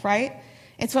looks like, right?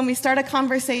 It's when we start a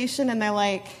conversation and they're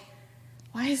like,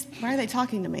 why are they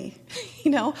talking to me?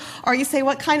 Or you say,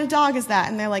 what kind of dog is that?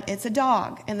 And they're like, it's a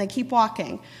dog. And they keep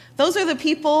walking. Those are the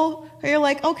people who you're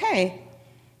like, okay,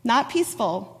 not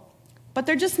peaceful. But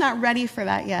they're just not ready for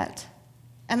that yet.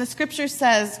 And the scripture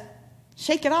says,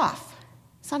 shake it off.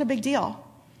 It's not a big deal.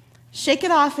 Shake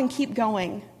it off and keep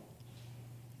going.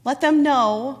 Let them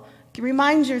know,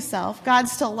 remind yourself, God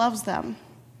still loves them.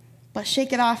 But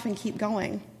shake it off and keep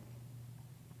going.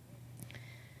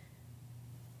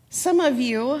 Some of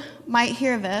you might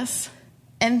hear this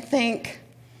and think,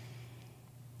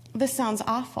 this sounds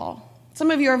awful.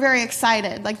 Some of you are very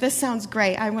excited, like this sounds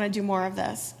great, I want to do more of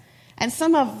this. And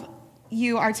some of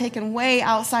you are taken way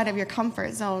outside of your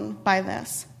comfort zone by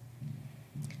this.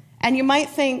 And you might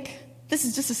think, this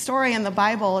is just a story in the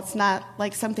Bible, it's not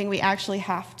like something we actually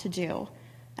have to do.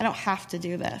 I don't have to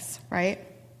do this, right?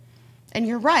 And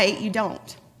you're right, you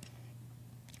don't.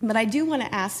 But I do want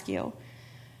to ask you,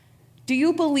 do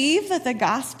you believe that the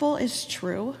gospel is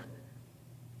true?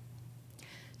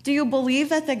 Do you believe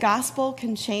that the gospel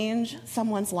can change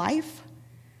someone's life?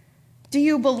 Do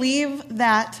you believe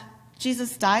that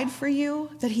Jesus died for you,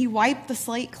 that he wiped the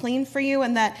slate clean for you,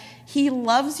 and that he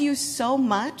loves you so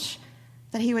much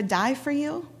that he would die for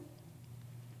you?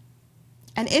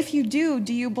 And if you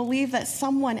do you believe that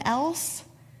someone else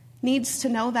needs to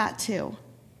know that too?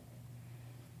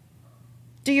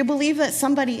 Do you believe that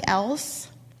somebody else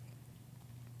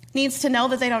needs to know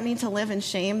that they don't need to live in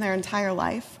shame their entire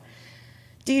life?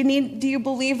 Do you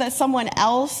believe that someone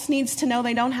else needs to know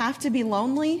they don't have to be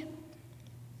lonely?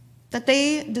 That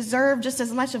they deserve just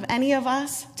as much of any of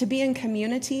us to be in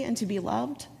community and to be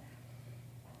loved?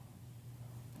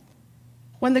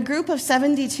 When the group of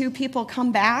 72 people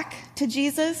come back to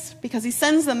Jesus, because he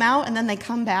sends them out and then they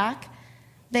come back,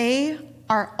 they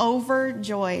are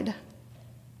overjoyed.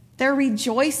 They're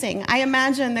rejoicing. I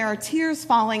imagine there are tears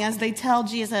falling as they tell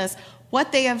Jesus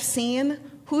what they have seen,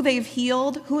 who they've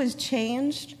healed, who has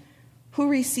changed, who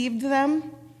received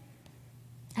them.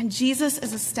 And Jesus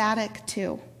is ecstatic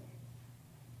too.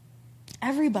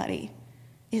 Everybody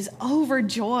is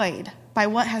overjoyed by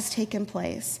what has taken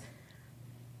place.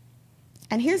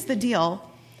 And here's the deal.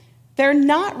 They're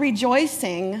not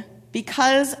rejoicing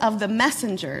because of the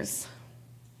messengers.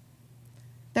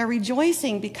 They're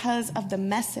rejoicing because of the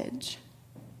message.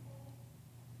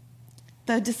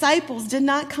 The disciples did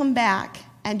not come back,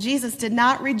 and Jesus did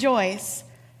not rejoice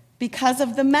because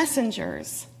of the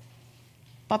messengers,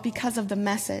 but because of the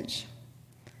message.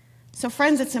 So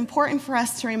friends, it's important for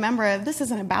us to remember this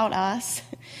isn't about us.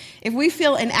 If we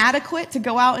feel inadequate to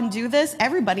go out and do this,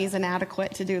 everybody's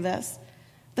inadequate to do this.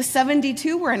 The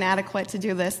 72 were inadequate to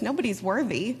do this. Nobody's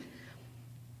worthy.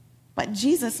 But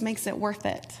Jesus makes it worth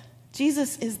it.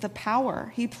 Jesus is the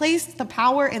power. He placed the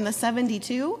power in the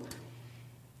 72,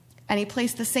 and he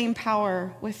placed the same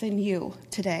power within you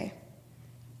today.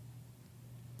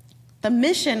 The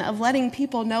mission of letting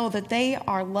people know that they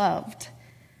are loved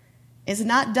is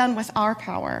not done with our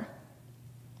power,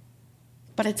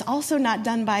 but it's also not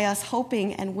done by us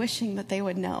hoping and wishing that they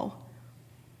would know.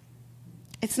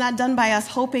 It's not done by us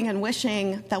hoping and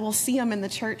wishing that we'll see them in the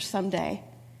church someday.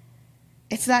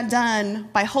 It's not done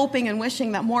by hoping and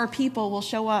wishing that more people will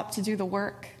show up to do the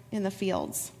work in the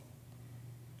fields.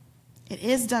 It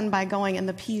is done by going in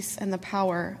the peace and the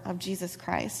power of Jesus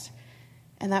Christ,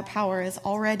 and that power is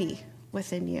already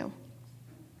within you.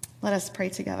 Let us pray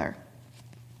together.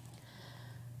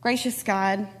 Gracious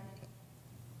God,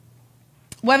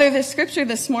 whether the scripture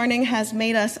this morning has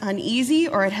made us uneasy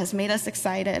or it has made us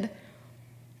excited,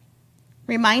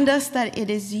 remind us that it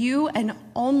is you and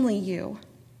only you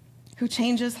who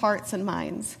changes hearts and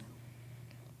minds.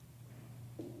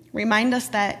 Remind us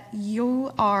that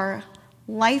you are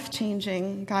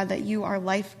life-changing, God, that you are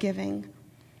life-giving.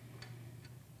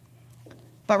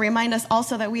 But remind us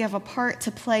also that we have a part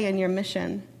to play in your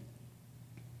mission.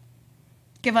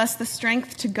 Give us the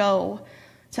strength to go,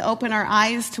 to open our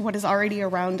eyes to what is already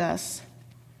around us,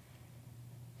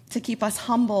 to keep us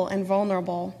humble and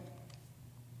vulnerable,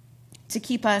 to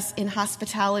keep us in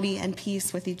hospitality and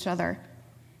peace with each other.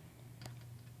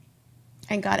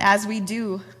 And God, as we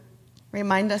do,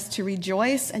 remind us to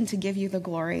rejoice and to give you the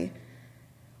glory.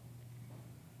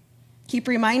 Keep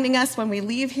reminding us when we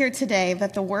leave here today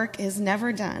that the work is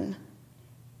never done,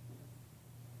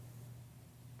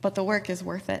 but the work is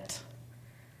worth it.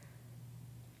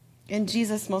 In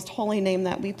Jesus' most holy name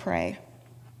that we pray.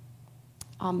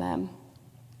 Amen.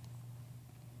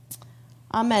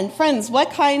 Amen. Friends,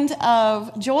 what kind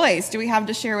of joys do we have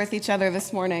to share with each other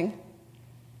this morning?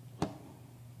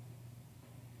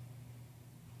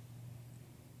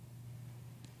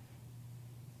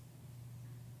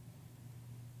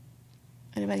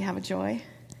 Anybody have a joy?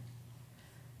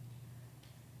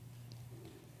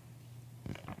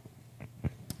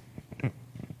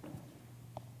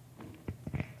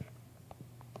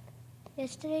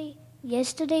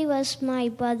 Yesterday was my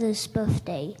brother's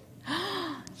birthday.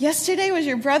 Yesterday was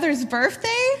your brother's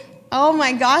birthday? Oh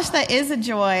my gosh, that is a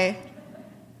joy.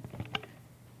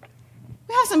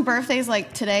 We have some birthdays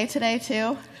like today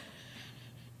too.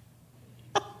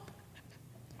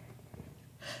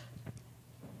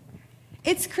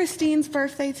 It's Christine's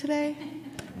birthday today.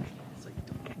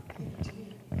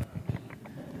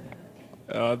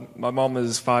 My mom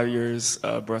is 5 years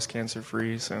breast cancer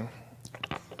free, so.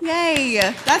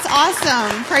 Yay, that's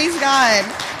awesome. Praise God.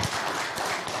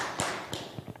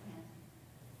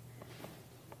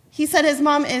 He said his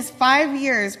mom is 5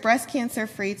 years breast cancer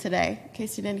free today, in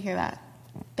case you didn't hear that.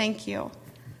 Thank you.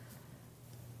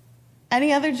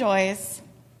 Any other joys?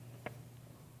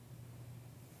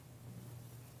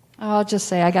 I'll just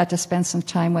say I got to spend some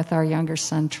time with our younger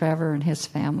son, Trevor, and his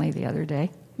family the other day.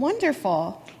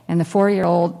 Wonderful. And the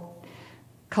 4-year-old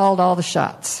called all the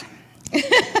shots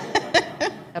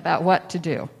about what to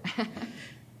do.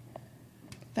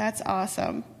 That's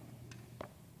awesome.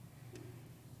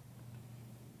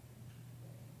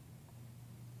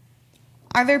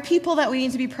 Are there people that we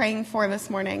need to be praying for this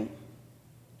morning?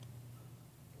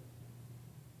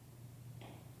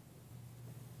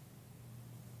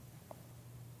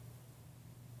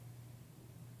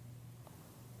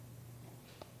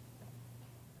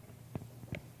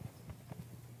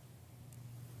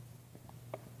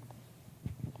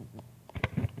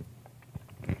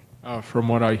 From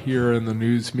what I hear in the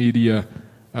news media,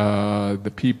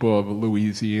 the people of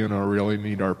Louisiana really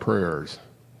need our prayers.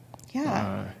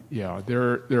 Yeah.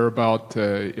 They're about,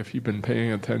 if you've been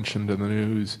paying attention to the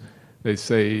news, they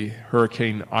say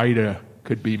Hurricane Ida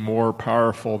could be more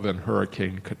powerful than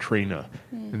Hurricane Katrina,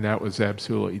 and that was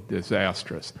absolutely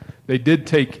disastrous. They did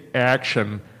take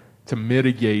action to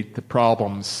mitigate the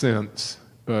problems since,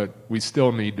 but we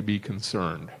still need to be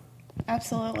concerned.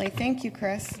 Absolutely. Thank you,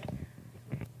 Chris.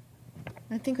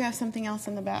 I think we have something else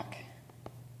in the back.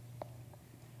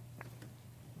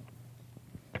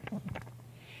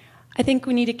 I think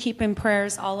we need to keep in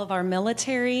prayers all of our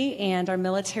military and our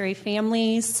military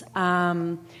families.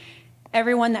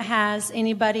 Everyone that has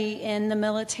anybody in the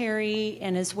military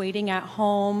and is waiting at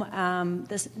home,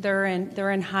 they're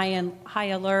in high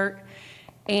alert.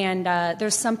 And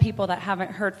there's some people that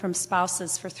haven't heard from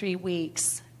spouses for 3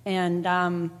 weeks.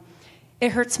 And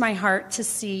it hurts my heart to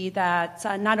see that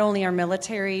not only our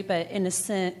military, but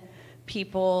innocent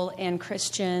people and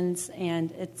Christians,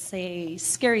 and it's a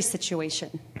scary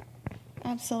situation.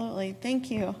 Absolutely.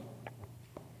 Thank you.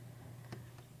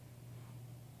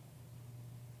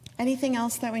 Anything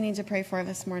else that we need to pray for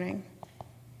this morning?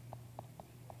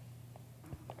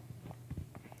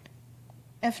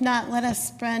 If not, let us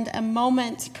spend a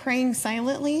moment praying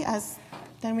silently, as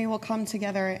then we will come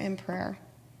together in prayer.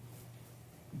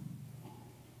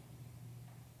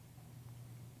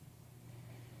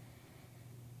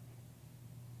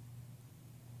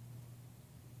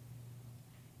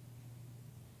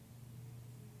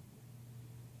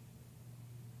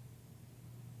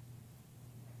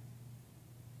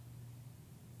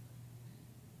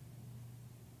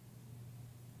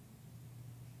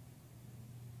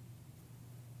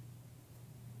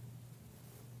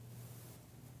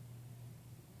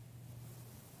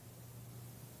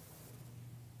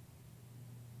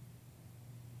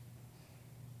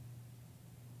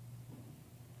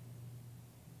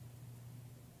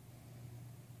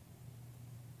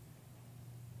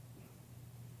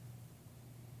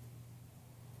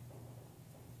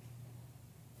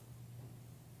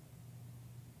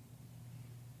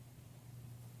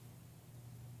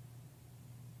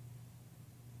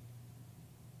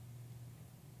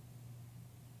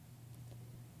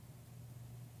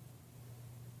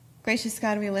 Gracious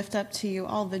God, we lift up to you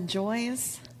all the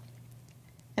joys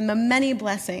and the many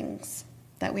blessings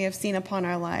that we have seen upon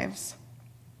our lives.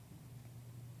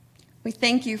 We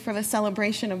thank you for the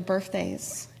celebration of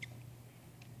birthdays.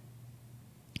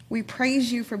 We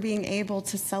praise you for being able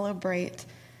to celebrate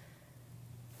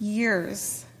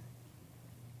years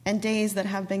and days that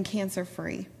have been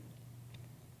cancer-free.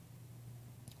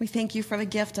 We thank you for the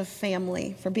gift of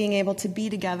family, for being able to be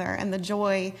together, and the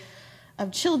joy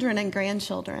of children and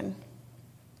grandchildren.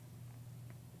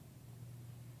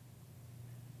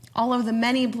 All of the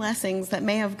many blessings that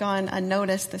may have gone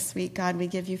unnoticed this week, God, we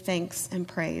give you thanks and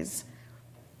praise.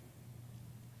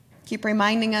 Keep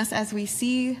reminding us as we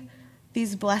see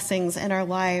these blessings in our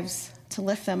lives to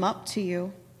lift them up to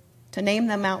you, to name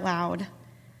them out loud,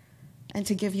 and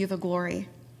to give you the glory.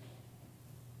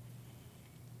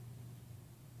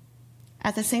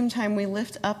 At the same time, we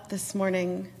lift up this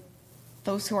morning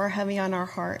those who are heavy on our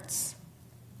hearts,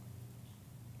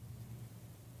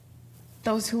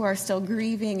 those who are still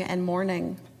grieving and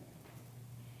mourning,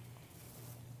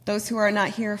 those who are not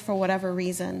here for whatever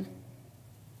reason.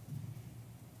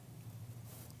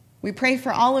 We pray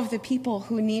for all of the people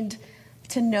who need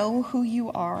to know who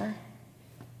you are,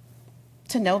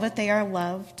 to know that they are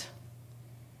loved.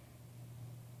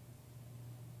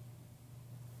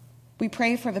 We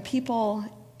pray for the people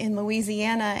in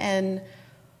Louisiana and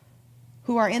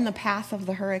who are in the path of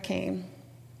the hurricane.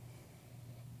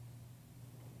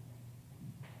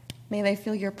 May they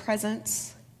feel your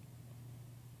presence,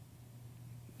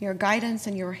 your guidance,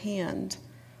 and your hand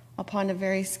upon a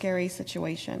very scary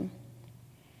situation.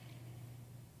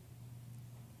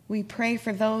 We pray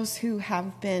for those who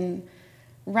have been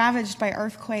ravaged by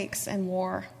earthquakes and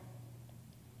war.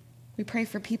 We pray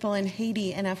for people in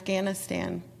Haiti and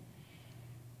Afghanistan.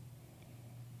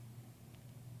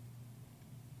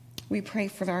 We pray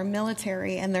for our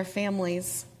military and their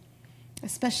families,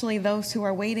 especially those who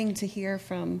are waiting to hear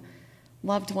from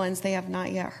loved ones they have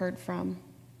not yet heard from.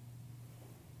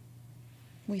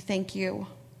 We thank you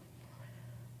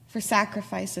for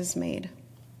sacrifices made.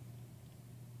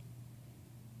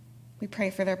 We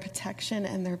pray for their protection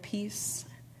and their peace.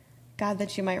 God,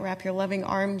 that you might wrap your loving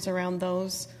arms around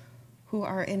those who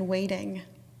are in waiting,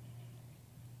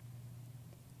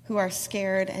 who are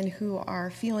scared, and who are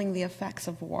feeling the effects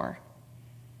of war.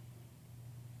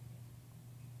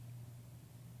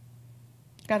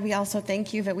 God, we also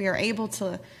thank you that we are able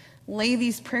to lay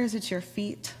these prayers at your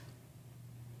feet,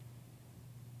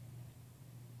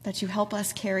 that you help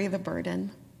us carry the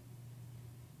burden,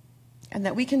 and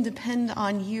that we can depend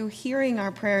on you hearing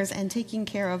our prayers and taking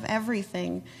care of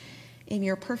everything in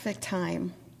your perfect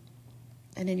time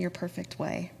and in your perfect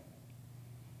way.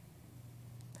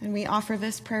 And we offer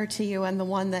this prayer to you and the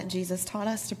one that Jesus taught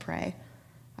us to pray.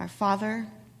 Our Father,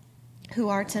 who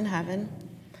art in heaven,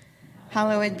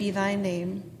 hallowed be thy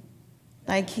name.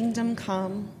 Thy kingdom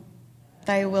come,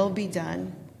 thy will be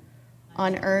done,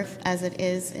 on earth as it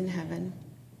is in heaven.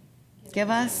 Give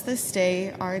us this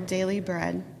day our daily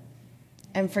bread,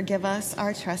 and forgive us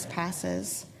our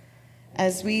trespasses,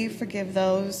 as we forgive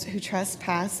those who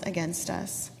trespass against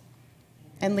us.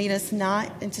 And lead us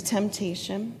not into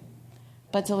temptation,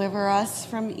 but deliver us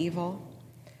from evil.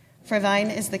 For thine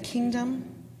is the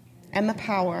kingdom, and the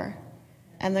power,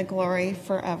 and the glory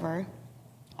forever.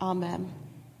 Amen.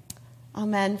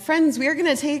 Amen. Friends, we are going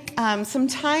to take some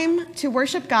time to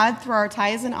worship God through our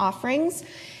tithes and offerings.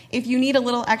 If you need a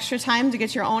little extra time to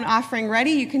get your own offering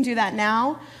ready, you can do that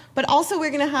now. But also,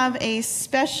 we're going to have a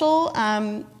special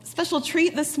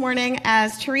treat this morning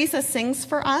as Teresa sings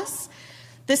for us.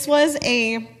 This was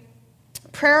a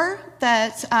prayer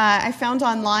that I found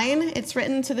online. It's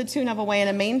written to the tune of Away in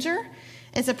a Manger.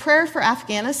 It's a prayer for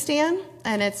Afghanistan,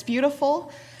 and it's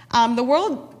beautiful.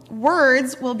 The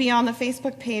words will be on the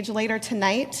Facebook page later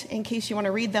tonight in case you want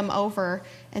to read them over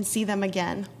and see them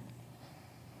again.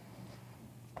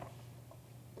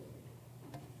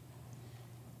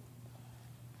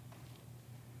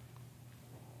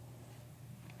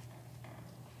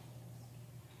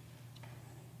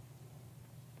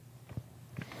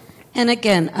 And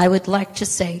again, I would like to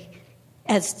say,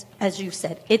 as you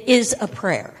said, it is a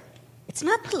prayer. It's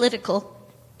not political,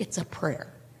 it's a prayer.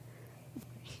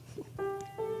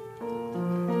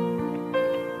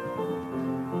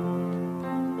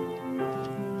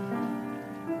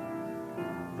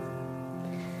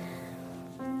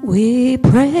 We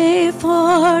pray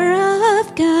for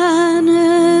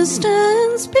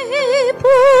Afghanistan's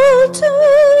people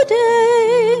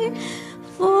today,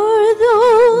 for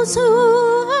those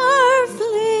who are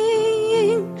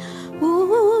fleeing,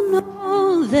 who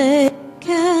know they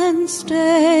can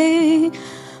stay,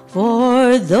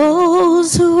 for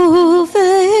those who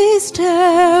face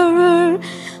terror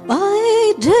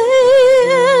by day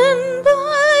and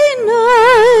by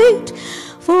night,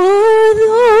 for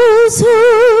those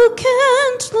who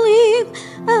can't leave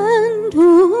and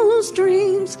whose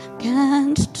dreams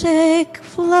can't take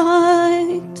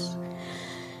flight.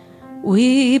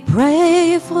 We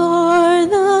pray for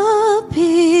the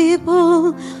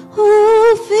people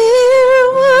who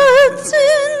fear what's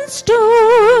in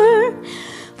store,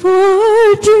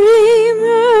 for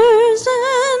dreamers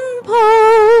and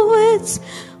poets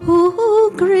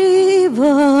who grieve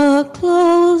a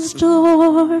closed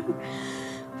door,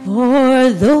 for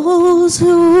those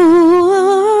who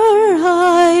are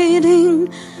hiding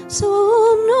so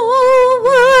no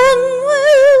one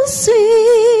will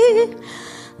see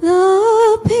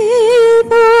the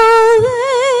people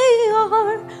they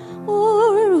are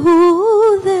or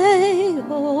who they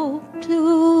hope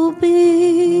to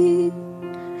be.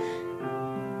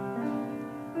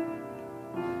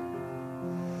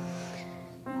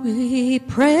 We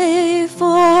pray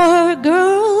for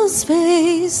girls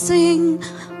facing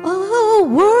a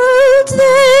world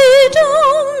they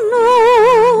don't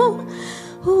know,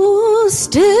 who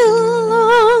still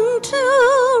long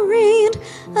to read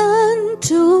and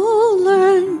to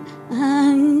learn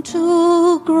and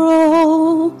to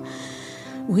grow.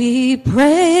 We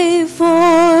pray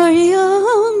for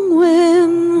young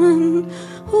women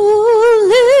who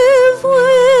live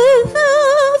with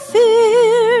a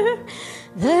fear,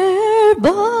 their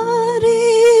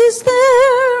bodies,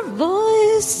 their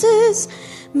voices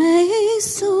may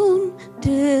soon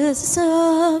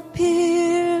disappear.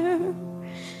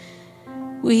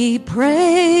 We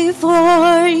pray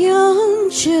for young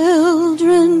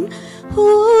children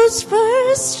whose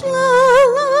first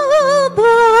lullaby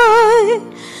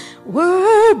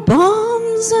were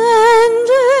bombs and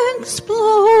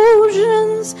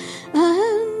explosions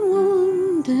and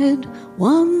wounded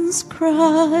ones'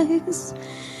 cries.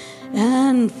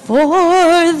 And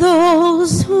for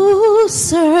those who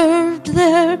served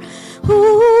there,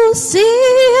 who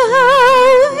see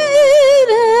how it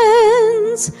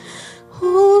ends,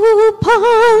 who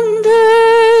ponder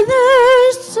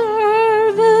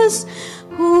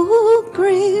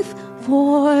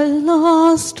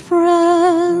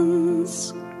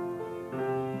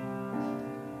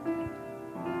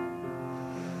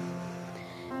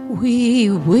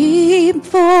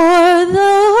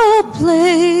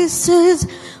is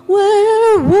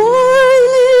where war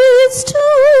leads to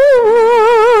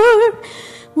war.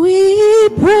 We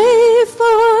pray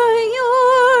for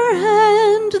your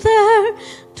hand there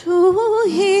to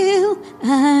heal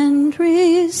and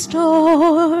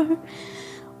restore.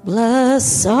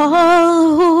 Bless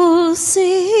all who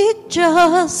seek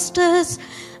justice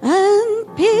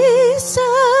and peace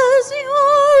as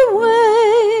your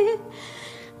way.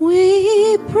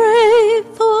 We pray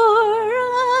for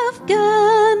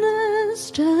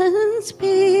Afghanistan's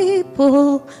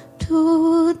people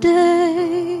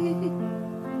today.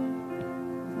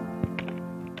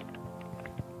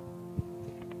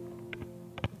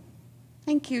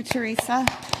 Thank you, Teresa.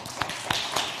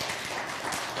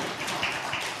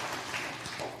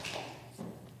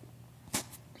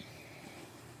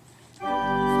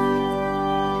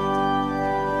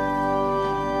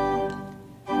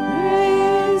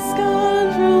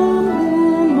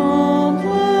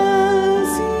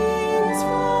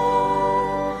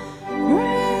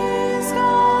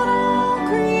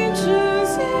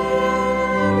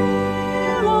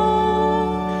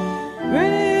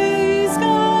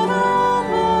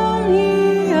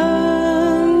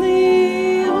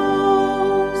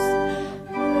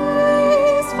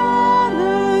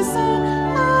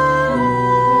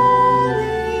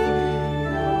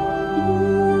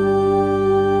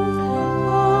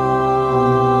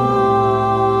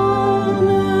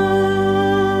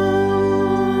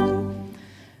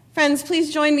 Friends,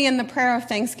 please join me in the prayer of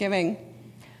thanksgiving.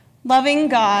 Loving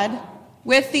God,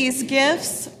 with these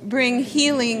gifts bring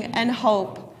healing and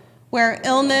hope where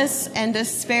illness and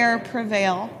despair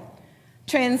prevail.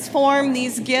 Transform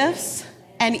these gifts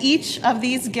and each of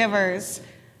these givers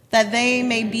that they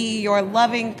may be your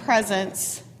loving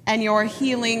presence and your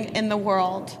healing in the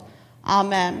world.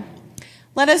 Amen.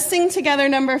 Let us sing together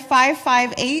number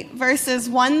 558, verses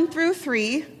 1 through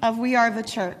 3 of We Are the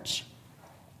Church.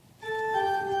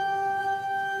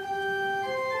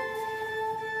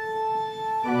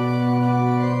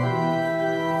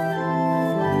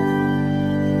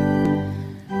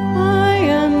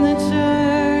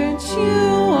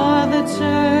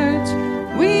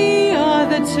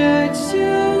 Church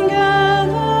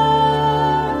together,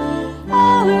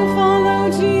 all who follow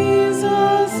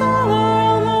Jesus all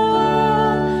around the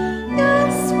world.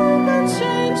 Yes, we're the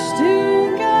church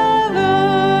together.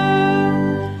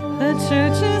 The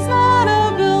church is not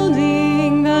a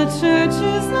building, the church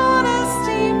is not a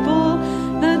steeple,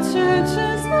 the church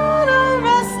is not a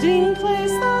resting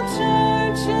place, the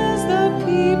church is the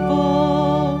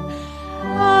people.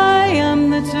 I am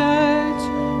the church,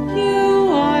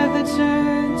 you are the church.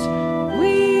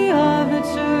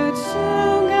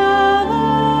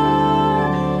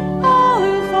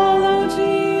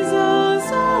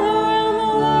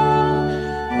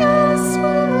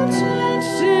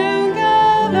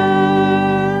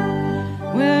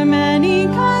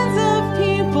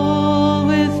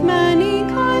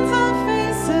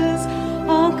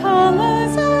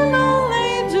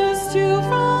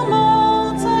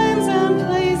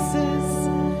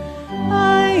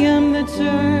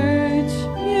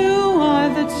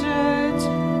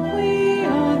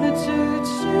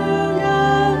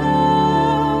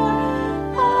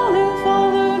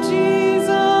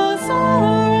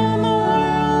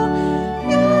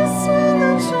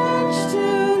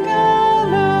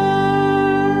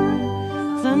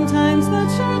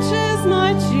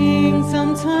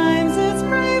 Sometimes it's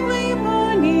bravely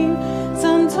burning,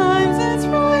 sometimes it's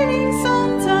writing,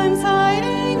 sometimes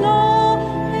hiding,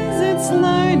 always it's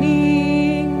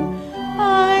learning.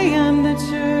 I am the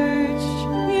church,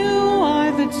 you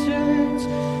are the church,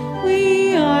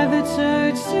 we are the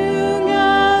church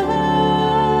together.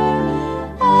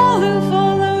 All who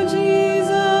follow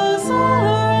Jesus all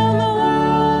around the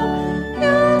world,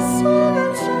 yes, we're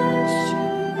the church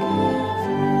together.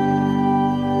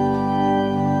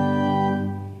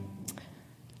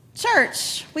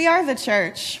 Church, we are the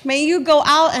church. May you go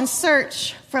out and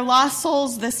search for lost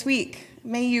souls this week.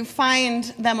 May you find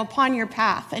them upon your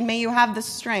path, and may you have the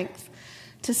strength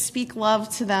to speak love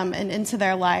to them and into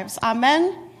their lives. Amen?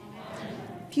 Amen.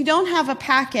 If you don't have a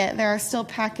packet, there are still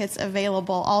packets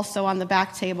available also on the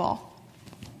back table.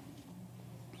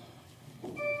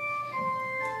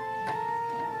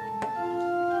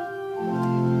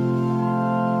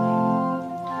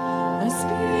 Let's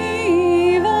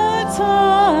be the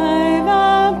tie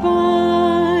that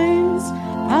binds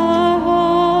our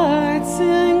hearts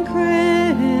in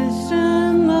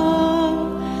Christian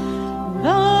love,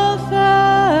 the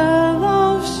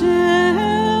fellowship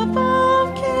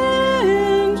of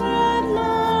kindred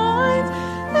minds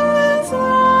that is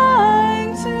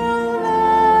like to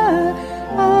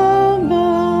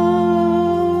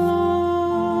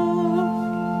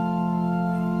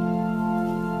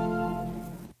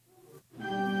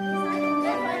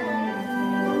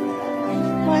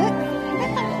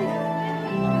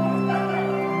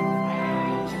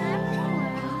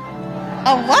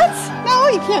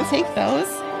can't take those.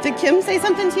 Did Kim say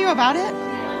something to you about it?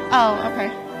 Oh, okay.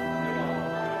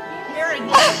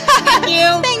 Thank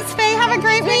you. Thanks, Faye. Have a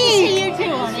great week. See you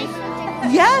too, honey.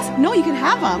 Yes. No, you can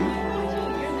have them.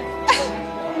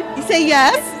 You say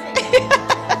yes?